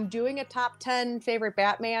 I'm doing a top 10 favorite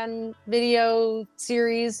Batman video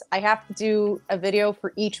series. I have to do a video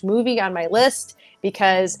for each movie on my list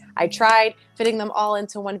because I tried fitting them all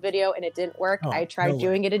into one video and it didn't work. I tried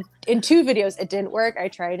doing it in 2 videos. It didn't work. I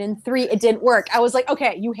tried in 3. It didn't work. I was like,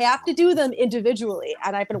 okay, you have to do them individually.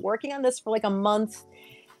 And I've been working on this for like a month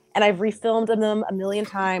and I've refilmed them a million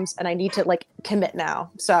times and I need to like commit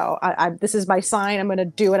now. So this is my sign. I'm going to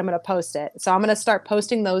do it. I'm going to post it. So I'm going to start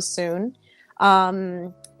posting those soon.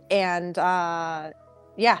 Yeah,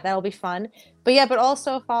 that'll be fun. But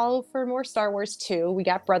also follow for more Star Wars 2. We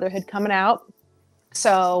got Brotherhood coming out.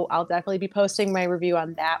 So I'll definitely be posting my review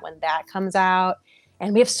on that when that comes out.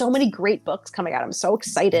 And we have so many great books coming out. I'm so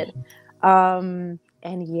excited. And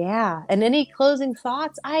any closing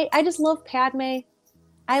thoughts? I just love Padme.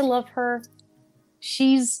 I love her.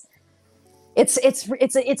 It's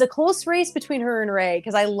a close race between her and Rey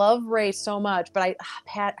because I love Rey so much, but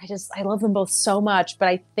I love them both so much. But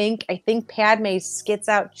I think Padme skits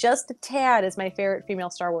out just a tad as my favorite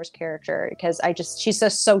female Star Wars character because she's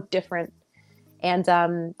just so different, and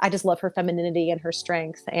I just love her femininity and her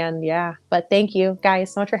strength. And yeah, but thank you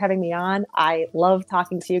guys so much for having me on. I love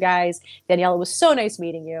talking to you guys. Daniela, it was so nice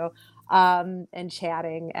meeting you. And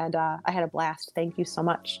chatting, and I had a blast. Thank you so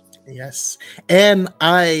much. Yes, and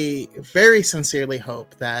I very sincerely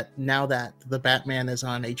hope that now that the Batman is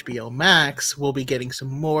on HBO Max, we'll be getting some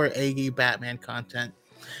more Eggy Batman content.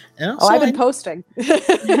 And also, I've been posting.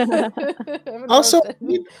 Also, I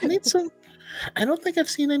need some. I don't think I've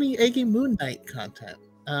seen any Eggy Moon Knight content.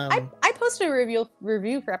 I posted a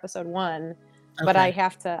review for episode 1, but I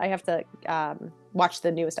have to watch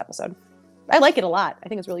the newest episode. I like it a lot. I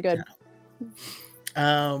think it's really good. Yeah.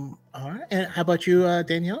 All right. And how about you,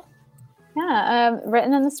 Danielle? Yeah,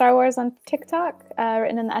 written in the Star Wars on TikTok,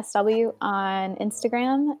 written in the SW on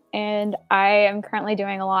Instagram, and I am currently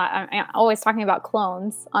doing a lot. I'm always talking about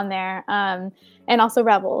clones on there, and also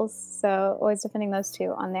Rebels. So always defending those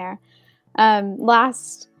 2 on there.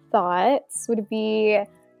 Last thoughts would be,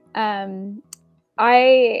 one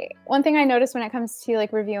thing I noticed when it comes to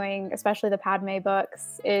like reviewing, especially the Padme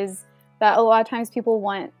books, is that a lot of times people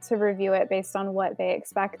want to review it based on what they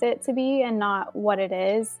expect it to be and not what it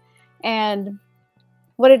is. And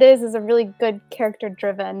what it is a really good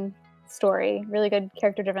character-driven story, really good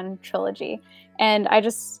character-driven trilogy. And I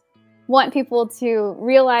just want people to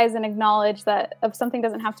realize and acknowledge that if something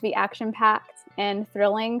doesn't have to be action-packed and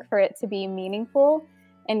thrilling for it to be meaningful,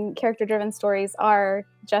 and character-driven stories are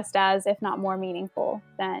just as, if not more meaningful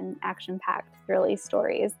than action-packed, thrilly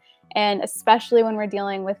stories. And especially when we're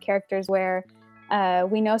dealing with characters where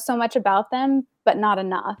we know so much about them, but not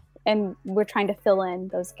enough. And we're trying to fill in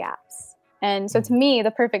those gaps. And so to me,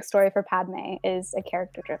 the perfect story for Padme is a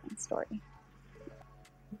character-driven story.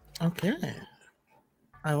 Okay.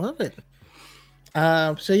 I love it.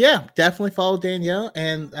 So yeah, definitely follow Danielle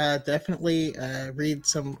and definitely read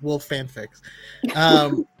some Wolf fanfics.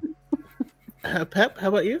 Pep, how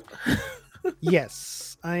about you?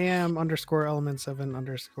 Yes, I am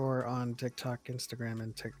 _element7_ on TikTok, Instagram,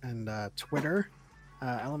 and Twitter.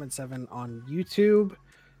 Element7 on YouTube.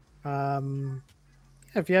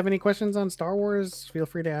 If you have any questions on Star Wars, feel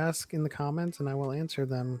free to ask in the comments, and I will answer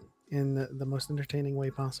them in the most entertaining way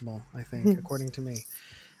possible, I think, according to me.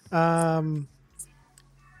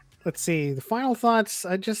 Let's see. The final thoughts.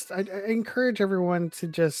 I encourage everyone to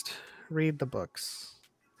just read the books.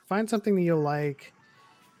 Find something that you'll like,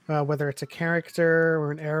 whether it's a character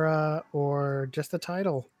or an era or just a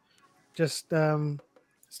title. Just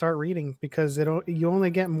start reading because you only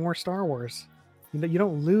get more Star Wars. You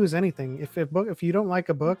don't lose anything. If you don't like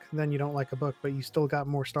a book, then you don't like a book, but you still got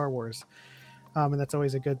more Star Wars, and that's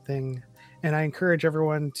always a good thing. And I encourage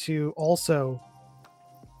everyone to also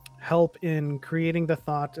help in creating the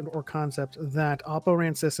thought or concept that Oppo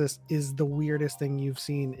Rancisis is the weirdest thing you've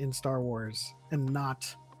seen in Star Wars, and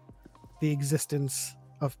not the existence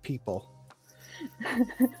of people.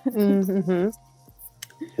 Mm-hmm.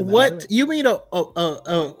 What you mean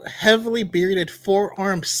a heavily bearded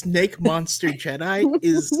 4-armed snake monster Jedi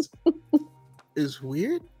is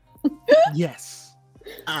weird? Yes.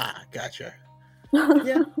 Ah, gotcha.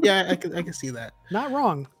 Yeah, I can see that. Not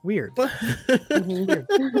wrong. Weird. Weird.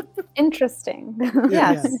 Interesting.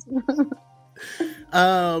 Yes.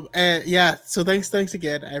 And yeah, so thanks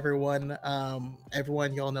again, everyone.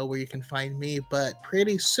 Everyone, y'all know where you can find me, but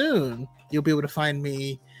pretty soon you'll be able to find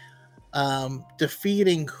me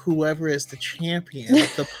defeating whoever is the champion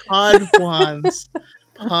of the Pod Wands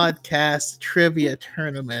podcast trivia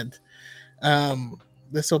tournament.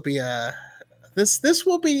 This will be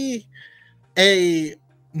a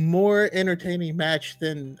more entertaining match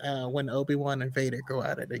than when Obi-Wan and Vader go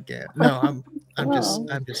at it again. No, I'm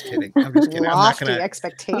just kidding. I'm just kidding. Lofty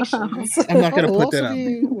expectations. I'm not gonna put that up.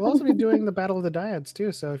 We'll also be doing the Battle of the Dyads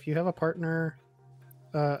too. So if you have a partner,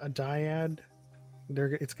 a dyad,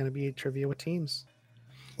 it's going to be a trivia with teams.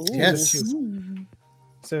 Yes.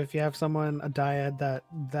 So if you have someone, a dyad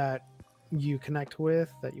that you connect with,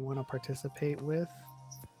 that you want to participate with,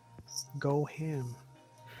 go ham.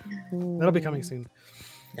 That'll be coming soon.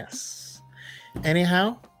 Yes.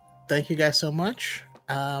 Anyhow, thank you guys so much.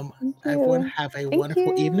 Everyone have a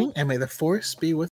wonderful evening, and may the force be with